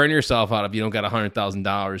would burn yourself out if you don't got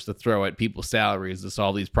 $100,000 to throw at people's salaries to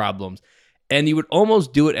solve these problems. And you would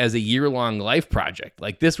almost do it as a year-long life project.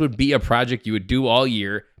 Like this would be a project you would do all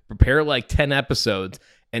year, prepare like 10 episodes,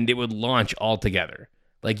 and it would launch all together.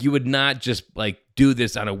 Like you would not just like do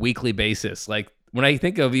this on a weekly basis. Like when I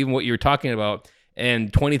think of even what you were talking about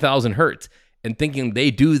and 20,000 Hertz, and thinking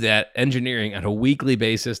they do that engineering on a weekly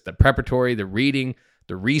basis, the preparatory, the reading,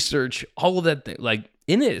 the research, all of that, like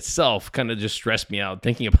in it itself kind of just stressed me out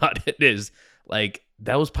thinking about it is like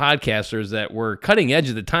those podcasters that were cutting edge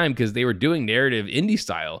at the time because they were doing narrative indie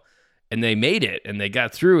style and they made it and they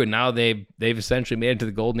got through and now they've essentially made it to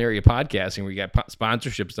the golden area of podcasting where you got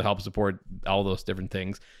sponsorships to help support all those different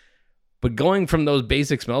things. But going from those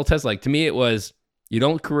basic smell tests, like to me it was, you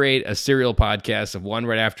don't create a serial podcast of one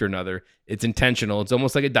right after another. It's intentional. It's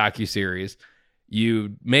almost like a docuseries.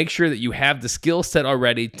 You make sure that you have the skill set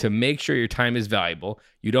already to make sure your time is valuable.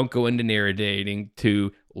 You don't go into narrating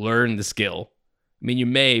to learn the skill. I mean, you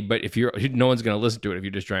may, but if no one's going to listen to it if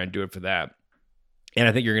you're just trying to do it for that. And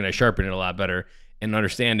I think you're going to sharpen it a lot better and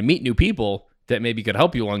understand and meet new people that maybe could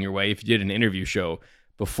help you along your way if you did an interview show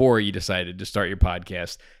before you decided to start your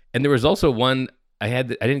podcast. And there was also one I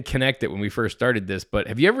didn't connect it when we first started this, but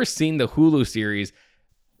have you ever seen the Hulu series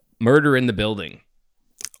Murder in the Building?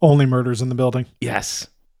 Only Murders in the Building. Yes.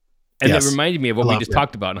 And it reminded me of what we just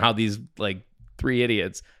talked about and how these like 3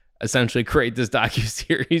 idiots essentially create this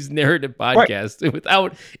docuseries narrative podcast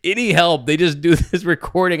without any help. They just do this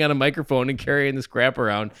recording on a microphone and carrying this crap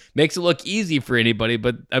around. Makes it look easy for anybody,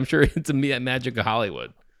 but I'm sure it's a magic of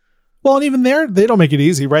Hollywood. Well, and even there, they don't make it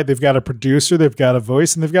easy, right? They've got a producer, they've got a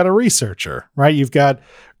voice, and they've got a researcher, right? You've got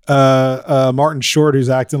Martin Short, who's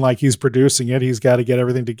acting like he's producing it. He's got to get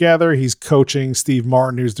everything together. He's coaching Steve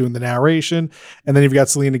Martin, who's doing the narration. And then you've got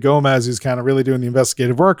Selena Gomez, who's kind of really doing the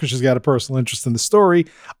investigative work because she's got a personal interest in the story.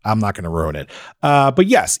 I'm not going to ruin it. But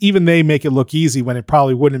yes, even they make it look easy when it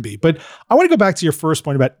probably wouldn't be. But I want to go back to your first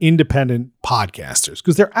point about independent podcasters,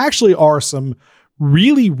 because there actually are some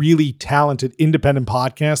really, really talented independent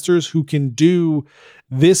podcasters who can do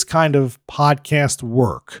this kind of podcast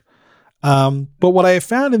work. But what I have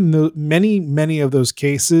found in the many of those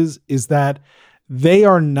cases is that they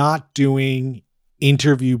are not doing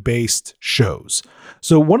interview-based shows.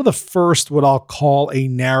 So one of the first, what I'll call a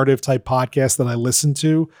narrative type podcast that I listened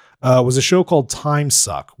to was a show called Time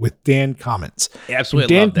Suck with Dan Cummins.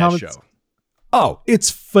 Absolutely love that show. Oh, it's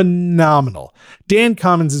phenomenal. Dan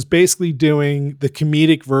Cummins is basically doing the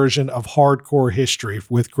comedic version of Hardcore History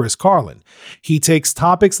with Chris Carlin. He takes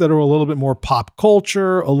topics that are a little bit more pop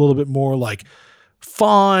culture, a little bit more like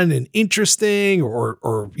fun and interesting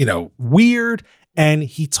or weird, and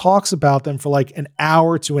he talks about them for like an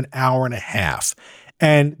hour to an hour and a half.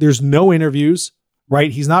 And there's no interviews, right?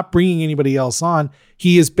 He's not bringing anybody else on.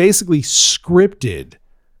 He is basically scripted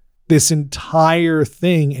this entire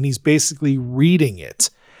thing, and he's basically reading it.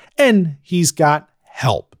 And he's got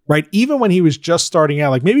help, right? Even when he was just starting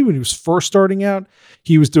out, like maybe when he was first starting out,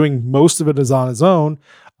 he was doing most of it as on his own.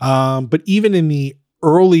 But even in the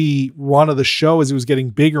early run of the show, as it was getting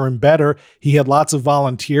bigger and better, he had lots of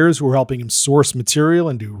volunteers who were helping him source material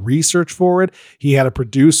and do research for it. He had a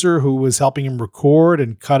producer who was helping him record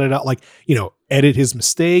and cut it out, like, edit his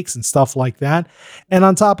mistakes and stuff like that. And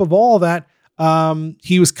on top of all that,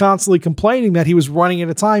 he was constantly complaining that he was running out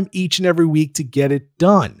of time each and every week to get it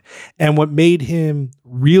done. And what made him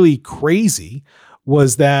really crazy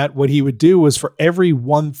was that what he would do was for every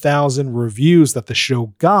 1,000 reviews that the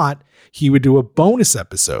show got, he would do a bonus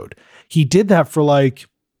episode. He did that for like,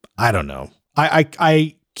 I don't know.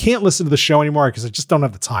 I can't listen to the show anymore because I just don't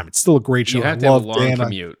have the time. It's still a great show. You have to have a long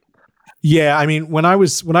commute. Yeah. I mean, when I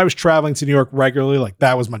was traveling to New York regularly, like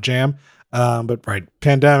that was my jam. But right,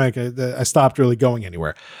 pandemic, I stopped really going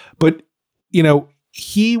anywhere. But,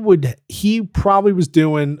 he probably was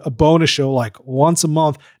doing a bonus show like once a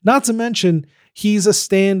month, not to mention he's a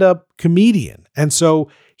stand-up comedian. And so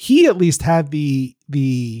he at least had the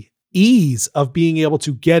ease of being able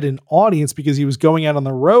to get an audience because he was going out on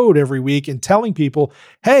the road every week and telling people,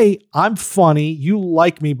 hey, I'm funny. You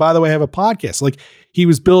like me. By the way, I have a podcast. Like he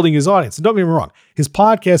was building his audience. And don't get me wrong, his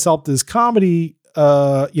podcast helped his comedy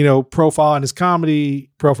profile, and his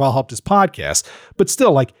comedy profile helped his podcast. But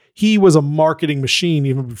still, like he was a marketing machine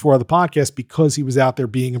even before the podcast because he was out there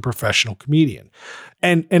being a professional comedian.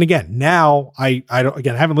 And again, now I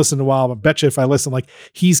haven't listened in a while, but I bet you if I listen, like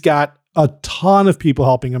he's got a ton of people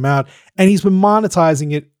helping him out, and he's been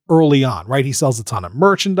monetizing it early on, right? He sells a ton of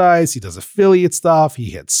merchandise. He does affiliate stuff. He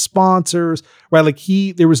hits sponsors, right? Like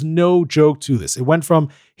there was no joke to this. It went from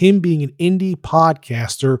him being an indie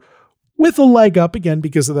podcaster with a leg up again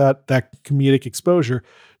because of that comedic exposure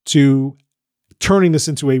to turning this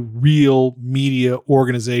into a real media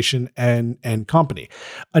organization and company.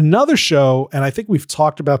 Another show, and I think we've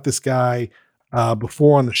talked about this guy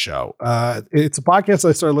before on the show. It's a podcast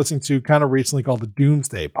I started listening to kind of recently called the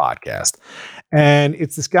Doomsday Podcast. And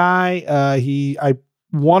it's this guy, I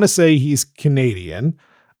want to say he's Canadian.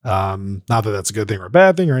 Not that that's a good thing or a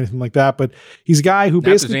bad thing or anything like that, but he's a guy who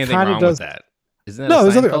basically kind of does that. Isn't that a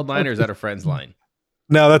Seinfeld line or is that a Friends line?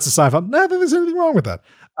 No, that's a Seinfeld. Not that there's anything wrong with that.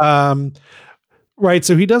 Right.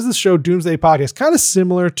 So he does this show, Doomsday Podcast, kind of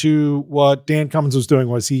similar to what Dan Cummins was doing,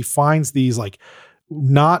 was he finds these like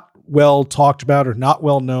not well talked about or not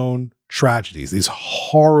well known tragedies, these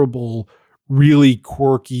horrible, really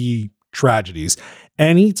quirky tragedies.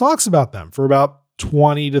 And he talks about them for about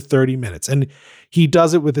 20 to 30 minutes. And he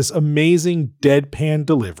does it with this amazing deadpan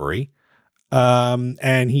delivery.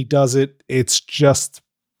 And he does it. It's just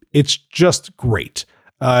great.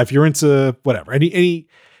 If you're into whatever, and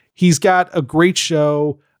he's got a great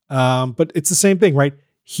show. But it's the same thing, right?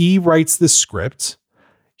 He writes this script,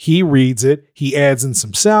 he reads it, he adds in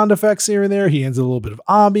some sound effects here and there. He adds a little bit of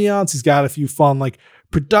ambiance. He's got a few fun, like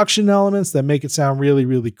production elements that make it sound really,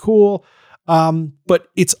 really cool. But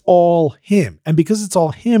it's all him. And because it's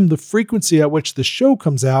all him, the frequency at which the show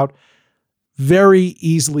comes out very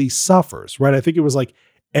easily suffers, right? I think it was like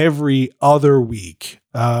every other week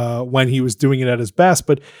when he was doing it at his best,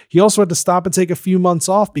 but he also had to stop and take a few months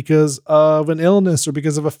off because of an illness or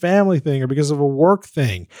because of a family thing or because of a work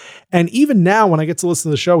thing. And even now, when I get to listen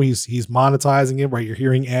to the show, he's monetizing it, right? You're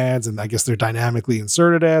hearing ads, and I guess they're dynamically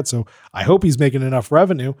inserted ads. So I hope he's making enough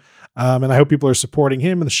revenue. And I hope people are supporting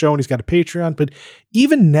him and the show, and he's got a Patreon. But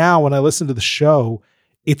even now, when I listen to the show,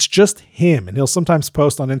 it's just him. And he'll sometimes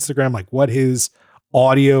post on Instagram, like what his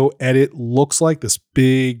audio edit looks like, this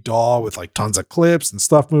big DAW with like tons of clips and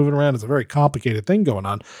stuff moving around. It's a very complicated thing going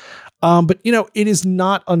on. But it is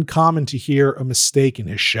not uncommon to hear a mistake in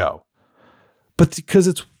his show, but because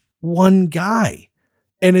it's one guy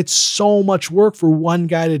and it's so much work for one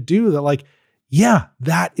guy to do that, like, yeah,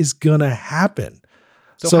 that is going to happen.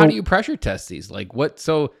 So how do you pressure test these? Like what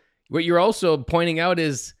you're also pointing out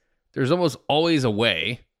is there's almost always a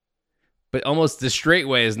way, but almost the straight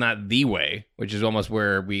way is not the way, which is almost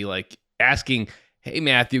where we like asking, hey,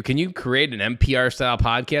 Matthew, can you create an NPR style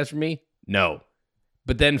podcast for me? No.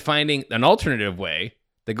 But then finding an alternative way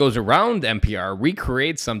that goes around NPR,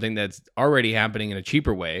 recreates something that's already happening in a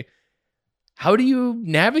cheaper way. How do you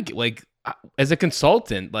navigate? Like, as a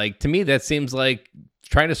consultant, like, to me, that seems like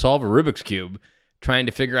trying to solve a Rubik's Cube, trying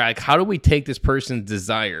to figure out, like, how do we take this person's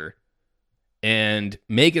desire and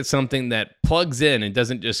make it something that plugs in and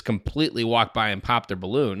doesn't just completely walk by and pop their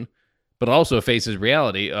balloon, but also faces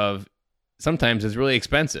reality of sometimes it's really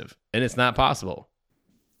expensive and it's not possible.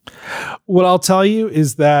 What I'll tell you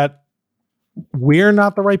is that we're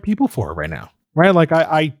not the right people for it right now, right? Like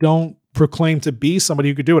I don't proclaim to be somebody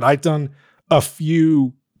who could do it. I've done a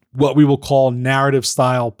few what we will call narrative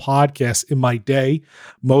style podcasts in my day,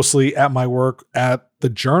 mostly at my work at the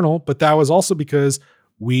Journal, but that was also because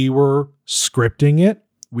we were scripting it.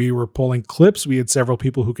 We were pulling clips. We had several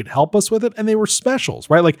people who could help us with it, and they were specials,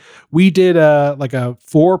 right? Like we did a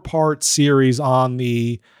 4-part series on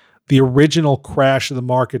the original crash of the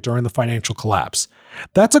market during the financial collapse.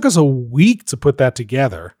 That took us a week to put that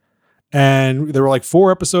together. And there were like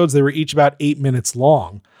 4 episodes. They were each about 8 minutes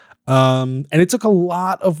long. And it took a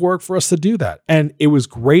lot of work for us to do that. And it was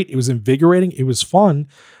great. It was invigorating. It was fun.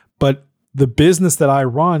 But the business that I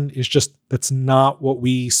run is just, that's not what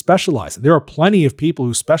we specialize in. There are plenty of people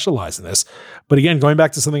who specialize in this. But again, going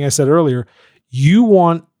back to something I said earlier,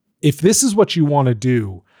 if this is what you want to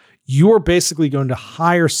do, you are basically going to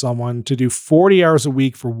hire someone to do 40 hours a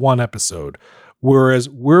week for one episode, whereas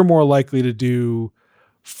we're more likely to do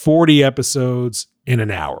 40 episodes in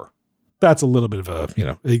an hour. That's a little bit of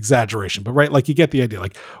a, exaggeration, but right. Like you get the idea.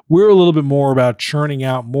 Like we're a little bit more about churning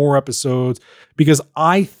out more episodes, because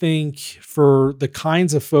I think for the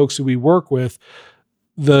kinds of folks who we work with,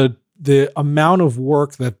 the amount of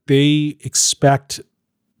work that they expect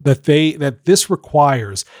that this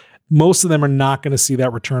requires, most of them are not going to see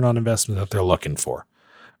that return on investment that they're looking for,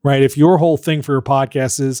 right? If your whole thing for your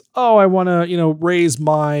podcast is, I want to, raise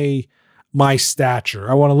my stature.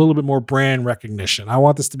 I want a little bit more brand recognition. I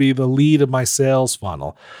want this to be the lead of my sales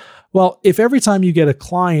funnel. Well, if every time you get a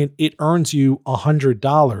client, it earns you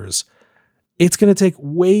 $100, it's going to take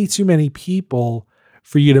way too many people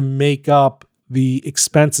for you to make up the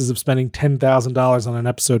expenses of spending $10,000 on an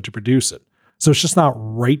episode to produce it. So it's just not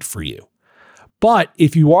right for you. But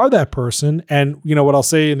if you are that person, and what I'll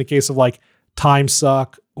say in the case of like Time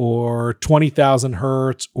Suck or 20,000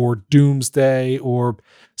 Hertz or Doomsday or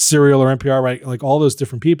Serial or NPR, right? Like all those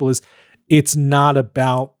different people, is it's not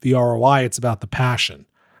about the ROI, it's about the passion,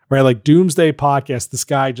 right? Like Doomsday podcast, this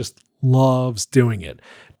guy just loves doing it.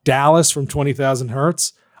 Dallas from 20,000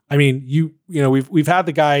 Hertz. I mean, we've had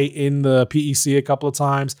the guy in the PEC a couple of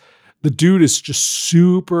times. The dude is just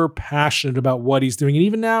super passionate about what he's doing. And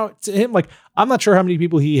even now to him, like, I'm not sure how many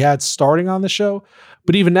people he had starting on the show,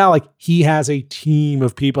 but even now, like he has a team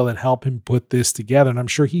of people that help him put this together. And I'm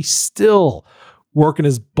sure he's still working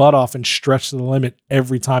his butt off and stretch to the limit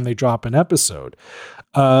every time they drop an episode.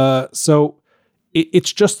 So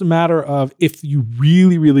it's just a matter of, if you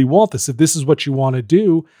really, really want this, if this is what you want to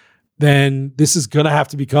do, then this is going to have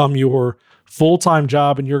to become your full-time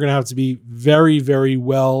job, and you're going to have to be very, very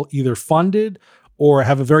well either funded or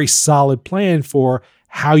have a very solid plan for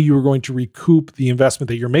how you are going to recoup the investment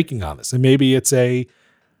that you're making on this. And maybe it's a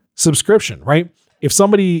subscription, right? If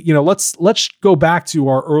somebody, let's go back to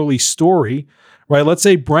our early story, right? Let's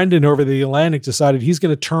say Brendan over the Atlantic decided he's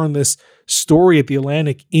going to turn this story at the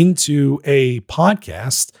Atlantic into a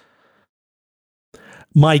podcast.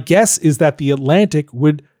 My guess is that the Atlantic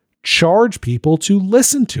would charge people to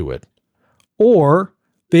listen to it, or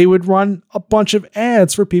they would run a bunch of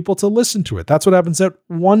ads for people to listen to it. That's what happens at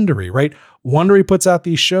Wondery, right? Wondery puts out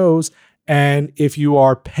these shows, and if you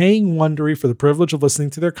are paying Wondery for the privilege of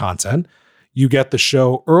listening to their content, you get the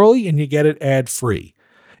show early and you get it ad-free.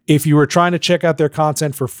 If you were trying to check out their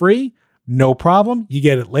content for free, no problem. You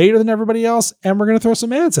get it later than everybody else, and we're going to throw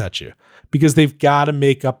some ads at you, because they've got to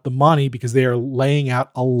make up the money, because they are laying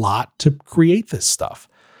out a lot to create this stuff.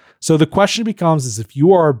 So the question becomes, is if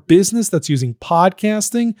you are a business that's using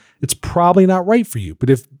podcasting, it's probably not right for you.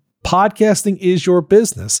 But if podcasting is your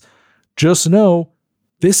business, just know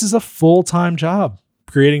this is a full-time job,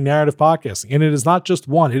 creating narrative podcasting. And it is not just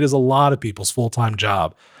one, it is a lot of people's full-time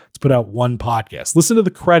job to put out one podcast. Listen to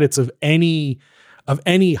the credits of any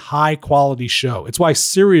high quality show. It's why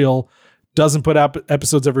Serial doesn't put out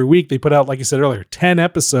episodes every week. They put out, like you said earlier, 10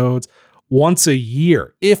 episodes once a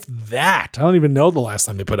year, if that. I don't even know the last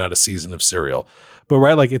time they put out a season of Serial. But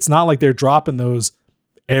right, like it's not like they're dropping those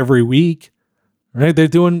every week, right? They're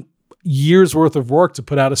doing years worth of work to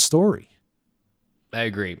put out a story. I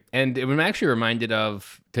agree. And I'm actually reminded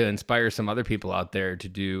of, to inspire some other people out there to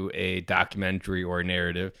do a documentary or a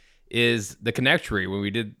narrative, is the Connectory, when we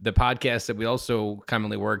did the podcast that we also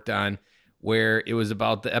commonly worked on, where it was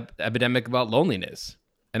about the epidemic about loneliness.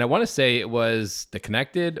 And I want to say it was The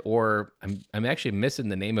Connected, or I'm actually missing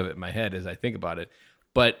the name of it in my head as I think about it.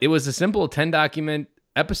 But it was a simple 10 document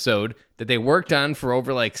episode that they worked on for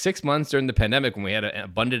over like 6 months during the pandemic when we had an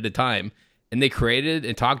abundant of time. And they created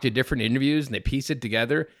and talked to different interviews and they pieced it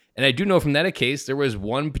together. And I do know from that case, there was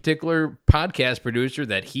one particular podcast producer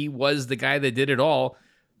that he was the guy that did it all,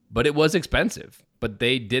 but it was expensive. But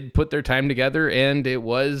they did put their time together and it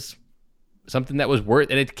was something that was worth,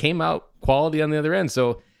 and it came out quality on the other end.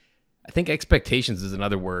 So I think expectations is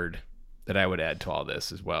another word that I would add to all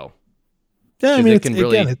this as well. Yeah, I mean, it can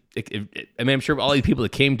really, I mean, I'm sure all these people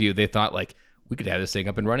that came to you, they thought like, we could have this thing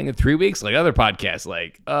up and running in 3 weeks, like other podcasts.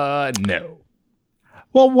 Like, no.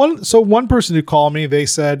 Well, one person who called me, they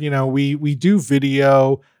said, we do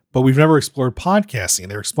video, but we've never explored podcasting.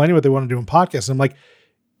 They're explaining what they want to do in podcasting. I'm like,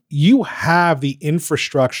 you have the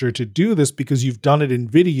infrastructure to do this because you've done it in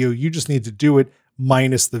video. You just need to do it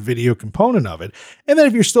minus the video component of it. And then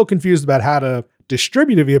if you're still confused about how to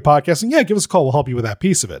distribute it via podcasting, yeah, give us a call. We'll help you with that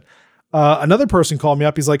piece of it. Another person called me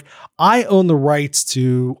up. He's like, I own the rights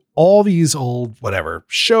to all these old, whatever,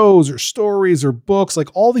 shows or stories or books, like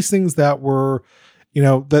all these things that were,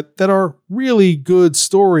 that are really good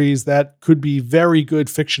stories that could be very good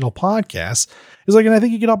fictional podcasts. He's like, and I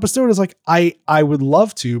think you can help us do it. It's like, I would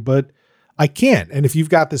love to, but I can't. And if you've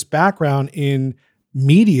got this background in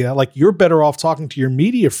media, like you're better off talking to your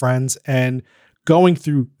media friends and going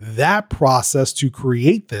through that process to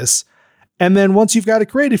create this. And then once you've got it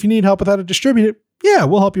created, if you need help with how to distribute it, yeah,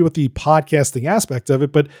 we'll help you with the podcasting aspect of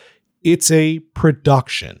it, but it's a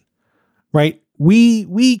production, right?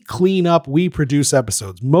 We clean up, we produce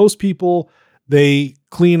episodes. Most people, they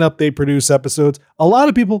clean up, they produce episodes. A lot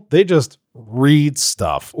of people, they just read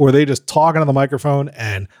stuff or they just talk into the microphone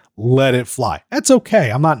and let it fly. That's okay.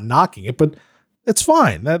 I'm not knocking it, but it's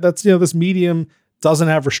fine. That's, this medium doesn't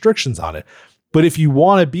have restrictions on it. But if you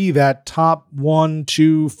want to be that top 1,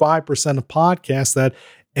 2, 5% of podcasts that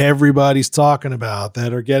everybody's talking about,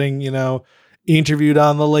 that are getting, interviewed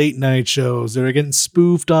on the late night shows, that are getting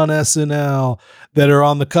spoofed on SNL, that are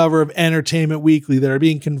on the cover of Entertainment Weekly, that are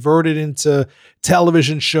being converted into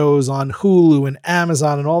television shows on Hulu and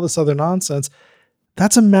Amazon and all this other nonsense,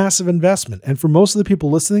 that's a massive investment. And for most of the people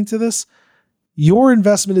listening to this, your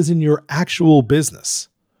investment is in your actual business.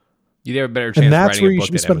 You'd have a better chance writing a book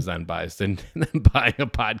that Amazon buys than buying a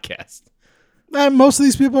podcast. And most of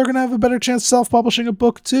these people are going to have a better chance self-publishing a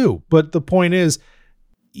book too. But the point is,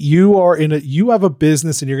 you have a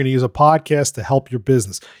business and you're going to use a podcast to help your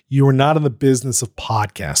business. You are not in the business of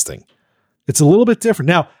podcasting. It's a little bit different.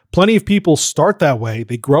 Now, plenty of people start that way.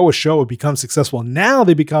 They grow a show, it becomes successful. Now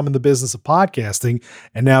they become in the business of podcasting,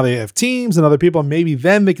 and now they have teams and other people. And maybe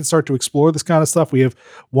then they can start to explore this kind of stuff. We have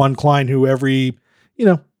one client who every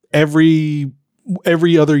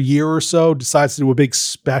other year or so decides to do a big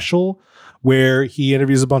special where he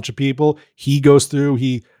interviews a bunch of people. He goes through,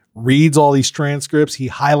 he reads all these transcripts, he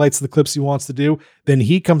highlights the clips he wants to do. Then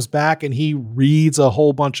he comes back and he reads a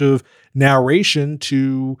whole bunch of narration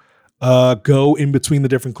to go in between the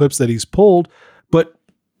different clips that he's pulled. But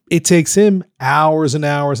it takes him hours and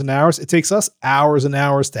hours and hours. It takes us hours and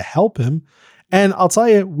hours to help him. And I'll tell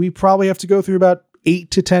you, we probably have to go through about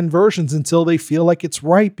 8 to 10 versions until they feel like it's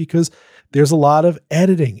right, because there's a lot of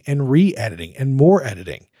editing and re-editing and more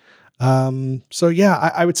editing. So yeah,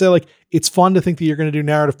 I would say like, it's fun to think that you're going to do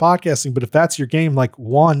narrative podcasting, but if that's your game, like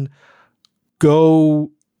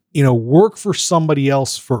go, work for somebody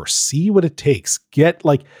else first, see what it takes, get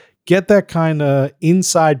that kind of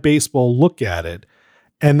inside baseball look at it.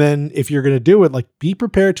 And then if you're going to do it, like be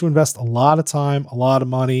prepared to invest a lot of time, a lot of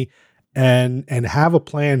money, and have a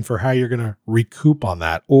plan for how you're going to recoup on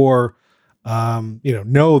that, or,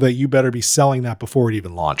 know that you better be selling that before it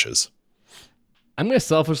even launches. I'm going to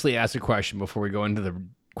selfishly ask a question before we go into the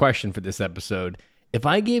question for this episode. If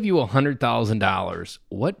I gave you $100,000,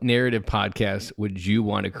 what narrative podcast would you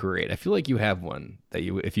want to create? I feel like you have one that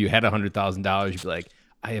if you had $100,000, you'd be like,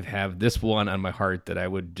 I have this one on my heart that I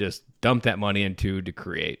would just dump that money into to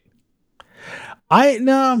create.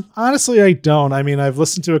 No, honestly, I don't. I mean, I've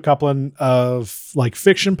listened to a couple of like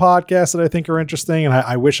fiction podcasts that I think are interesting, and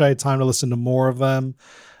I wish I had time to listen to more of them.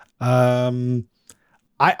 I'm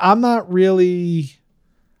not really,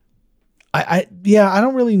 I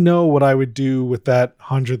don't really know what I would do with that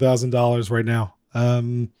 $100,000 right now.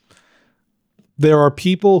 There are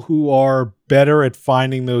people who are better at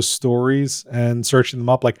finding those stories and searching them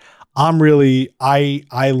up. Like,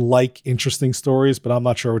 I like interesting stories, but I'm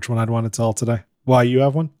not sure which one I'd want to tell today. Why, you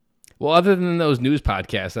have one? Well, other than those news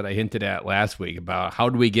podcasts that I hinted at last week about how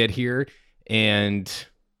did we get here and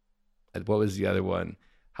what was the other one?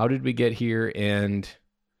 How did we get here and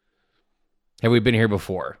have we been here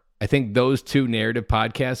before? I think those two narrative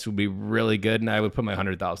podcasts would be really good, and I would put my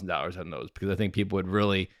 $100,000 on those because I think people would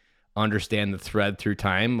really understand the thread through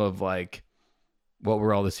time of like what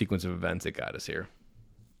were all the sequence of events that got us here.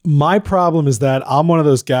 My problem is that I'm one of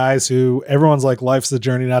those guys who everyone's like, life's the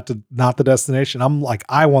journey, not the destination. I'm like,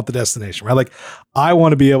 I want the destination, right? Like, I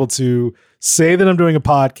want to be able to say that I'm doing a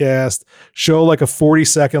podcast, show like a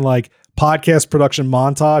 40-second like podcast production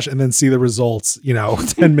montage, and then see the results,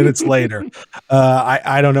 10 minutes later.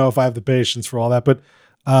 I don't know if I have the patience for all that, but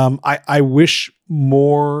I wish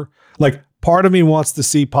more, like, part of me wants to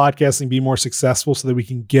see podcasting be more successful so that we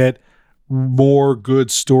can get more good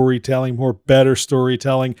storytelling, more better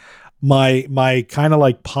storytelling. My kind of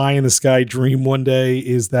like pie in the sky dream one day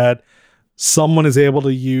is that someone is able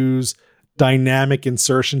to use dynamic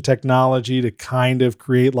insertion technology to kind of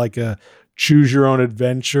create like a choose your own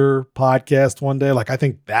adventure podcast one day. Like, I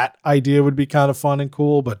think that idea would be kind of fun and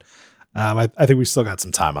cool, but I think we still got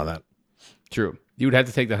some time on that. True. You would have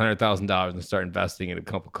to take the $100,000 and start investing in a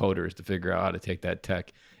couple coders to figure out how to take that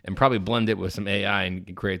tech and probably blend it with some AI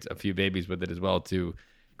and create a few babies with it as well to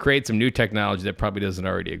create some new technology that probably doesn't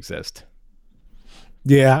already exist.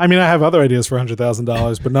 Yeah, I mean, I have other ideas for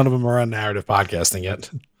 $100,000, but none of them are on narrative podcasting yet.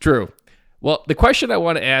 True. Well, the question I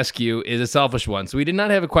want to ask you is a selfish one. So we did not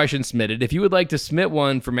have a question submitted. If you would like to submit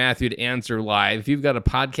one for Matthew to answer live, if you've got a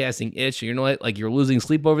podcasting itch, like you're losing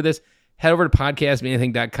sleep over this, head over to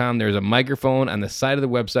podcastmeanything.com. There's a microphone on the side of the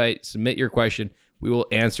website. Submit your question. We will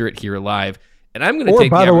answer it here live. And I'm going to take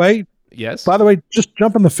by the way, just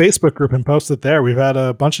jump in the Facebook group and post it there. We've had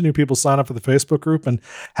a bunch of new people sign up for the Facebook group, and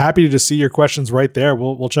happy to just see your questions right there.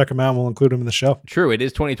 We'll check them out and we'll include them in the show. True. It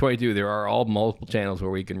is 2022. There are all multiple channels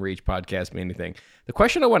where we can reach Podcast Me Anything. The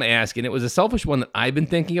question I want to ask, and it was a selfish one that I've been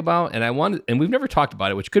thinking about, and we've never talked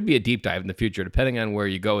about it, which could be a deep dive in the future, depending on where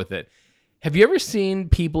you go with it. Have you ever seen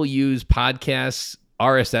people use podcasts,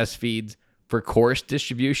 RSS feeds for course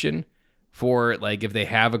distribution? For like if they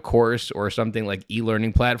have a course or something like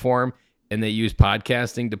e-learning platform and they use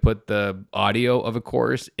podcasting to put the audio of a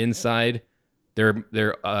course inside their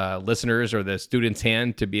listeners or the student's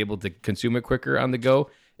hand to be able to consume it quicker on the go.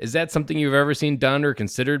 Is that something you've ever seen done or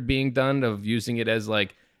considered being done, of using it as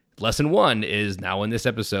like lesson 1 is now in this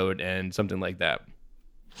episode and something like that?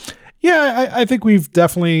 Yeah, I think we've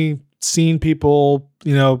definitely seen people,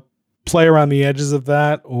 play around the edges of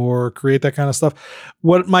that or create that kind of stuff.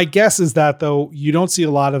 What my guess is that, though, you don't see a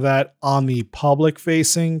lot of that on the public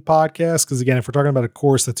facing podcast. Because again, if we're talking about a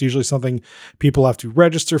course, that's usually something people have to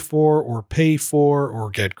register for or pay for or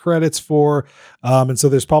get credits for. And so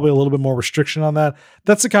there's probably a little bit more restriction on that.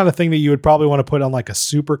 That's the kind of thing that you would probably want to put on like a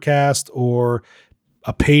Supercast or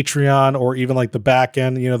a Patreon, or even like the back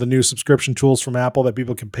end, the new subscription tools from Apple that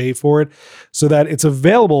people can pay for it, so that it's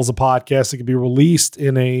available as a podcast. It can be released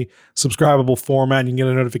in a subscribable format, and you can get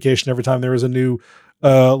a notification every time there is a new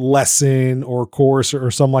lesson or course or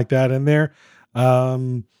something like that in there.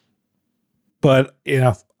 But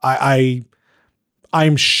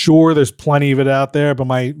I'm sure there's plenty of it out there, but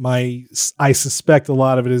I suspect a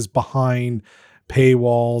lot of it is behind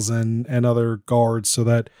paywalls and other guards, so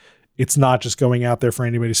that it's not just going out there for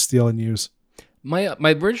anybody to steal and use. My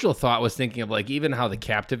original thought was thinking of like even how the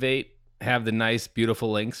Captivate have the nice,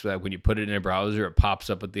 beautiful links that when you put it in a browser, it pops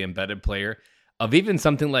up with the embedded player, of even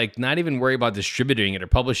something like not even worry about distributing it or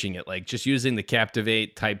publishing it, like just using the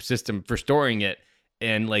Captivate type system for storing it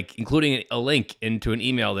and like including a link into an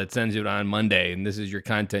email that sends you it on Monday. And this is your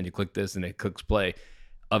content. You click this and it clicks play,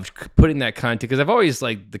 of putting that content. Because I've always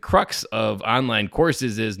like the crux of online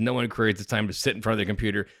courses is no one creates the time to sit in front of their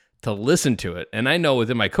computer to listen to it. And I know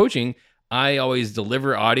within my coaching, I always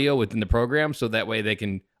deliver audio within the program so that way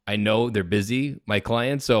I know they're busy, my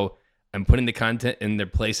clients. So I'm putting the content in their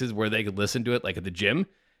places where they could listen to it, like at the gym.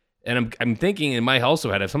 And I'm thinking in my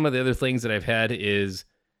also had some of the other things that I've had is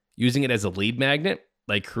using it as a lead magnet,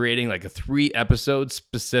 like creating like a 3-episode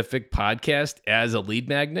specific podcast as a lead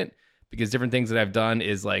magnet, because different things that I've done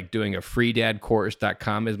is like doing a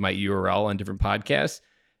freedadcourse.com is my URL on different podcasts,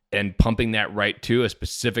 and pumping that right to a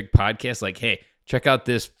specific podcast. Like, hey, check out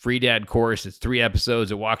this Free Dad course. It's 3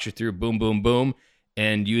 episodes. It walks you through boom, boom, boom,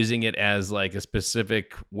 and using it as like a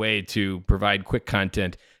specific way to provide quick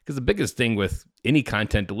content. Because the biggest thing with any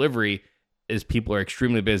content delivery is people are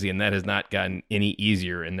extremely busy, and that has not gotten any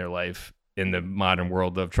easier in their life in the modern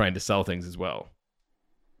world of trying to sell things as well.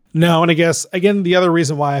 No, and I guess again the other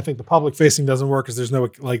reason why I think the public facing doesn't work is there's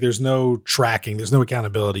no tracking, there's no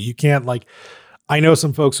accountability. You can't I know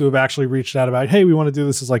some folks who have actually reached out about, hey, we want to do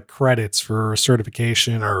this as like credits for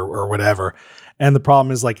certification or whatever. And the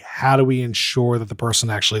problem is how do we ensure that the person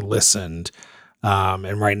actually listened?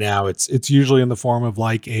 And right now it's usually in the form of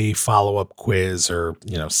like a follow-up quiz or,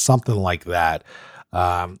 something like that.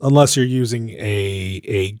 Unless you're using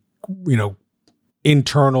a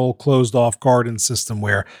internal closed off garden system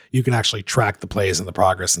where you can actually track the plays and the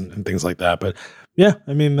progress and things like that. But yeah,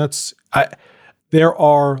 I mean, there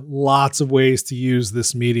are lots of ways to use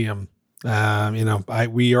this medium. We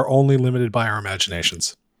are only limited by our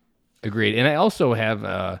imaginations. Agreed. And I also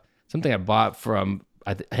have something I bought from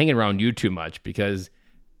hanging around you too much, because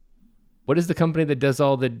what is the company that does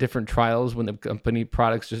all the different trials when the company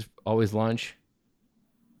products just always launch?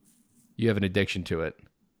 You have an addiction to it.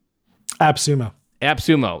 AppSumo.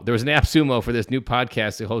 There was an AppSumo for this new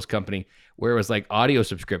podcast, the host company, where it was like audio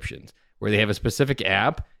subscriptions, where they have a specific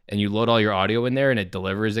app and you load all your audio in there and it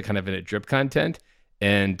delivers it kind of in a drip content.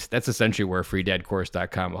 And that's essentially where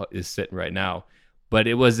freedadcourse.com is sitting right now. But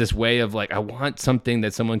it was this way of I want something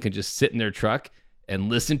that someone can just sit in their truck and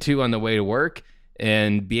listen to on the way to work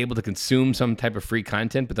and be able to consume some type of free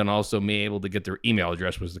content, but then also be able to get their email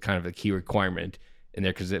address was the kind of a key requirement in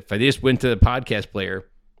there. Because if I just went to the podcast player,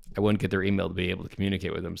 I wouldn't get their email to be able to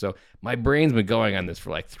communicate with them. So my brain's been going on this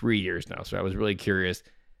for 3 years now. So I was really curious,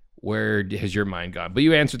 where has your mind gone? But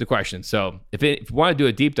you answered the question. So if you want to do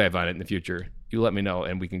a deep dive on it in the future, you let me know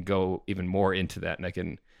and we can go even more into that and I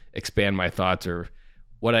can expand my thoughts or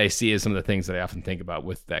what I see as some of the things that I often think about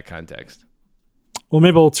with that context. Well,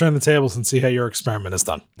 maybe we'll turn the tables and see how your experiment is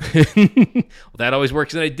done. Well, that always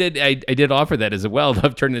works. And I did offer that as well,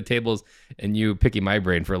 of turning the tables and you picking my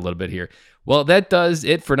brain for a little bit here. Well, that does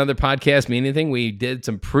it for another podcast, Mean Anything. We did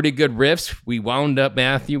some pretty good riffs. We wound up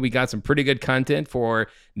Matthew. We got some pretty good content for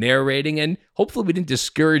narrating, and hopefully we didn't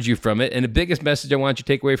discourage you from it. And the biggest message I want you to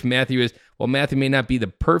take away from Matthew is, while Matthew may not be the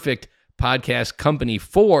perfect podcast company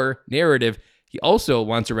for narrative, he also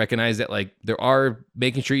wants to recognize that there are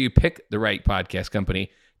making sure you pick the right podcast company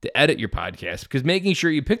to edit your podcast, because making sure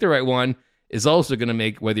you pick the right one is also going to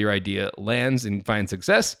make whether your idea lands and finds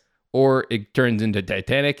success or it turns into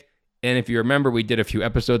Titanic. And if you remember, we did a few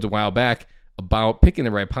episodes a while back about picking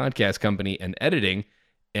the right podcast company and editing.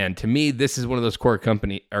 And to me, this is one of those core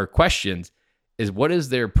questions is, what is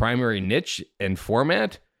their primary niche and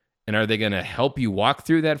format? And are they going to help you walk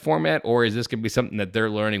through that format? Or is this going to be something that they're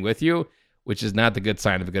learning with you, which is not the good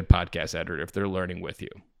sign of a good podcast editor if they're learning with you?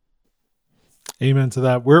 Amen to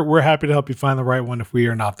that. We're happy to help you find the right one if we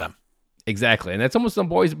are not them. Exactly. And that's almost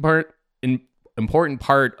an important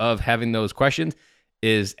part of having those questions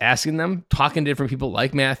is asking them, talking to different people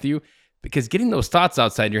like Matthew, because getting those thoughts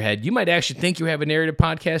outside your head, you might actually think you have a narrative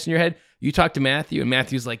podcast in your head. You talk to Matthew and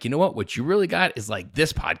Matthew's like, you know what you really got is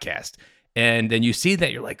this podcast. And then you see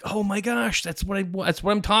that you're like, oh my gosh, that's what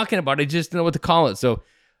I'm talking about. I just don't know what to call it. So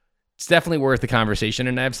it's definitely worth the conversation.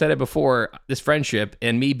 And I've said it before, this friendship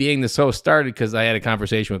and me being this host started because I had a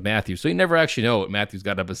conversation with Matthew. So you never actually know what Matthew's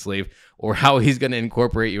got up his sleeve or how he's going to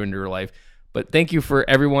incorporate you into your life. But thank you for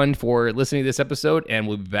everyone for listening to this episode, and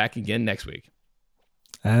we'll be back again next week.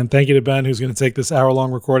 And thank you to Ben, who's going to take this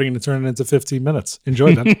hour-long recording and turn it into 15 minutes.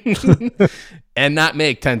 Enjoy, Ben. And not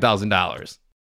make $10,000.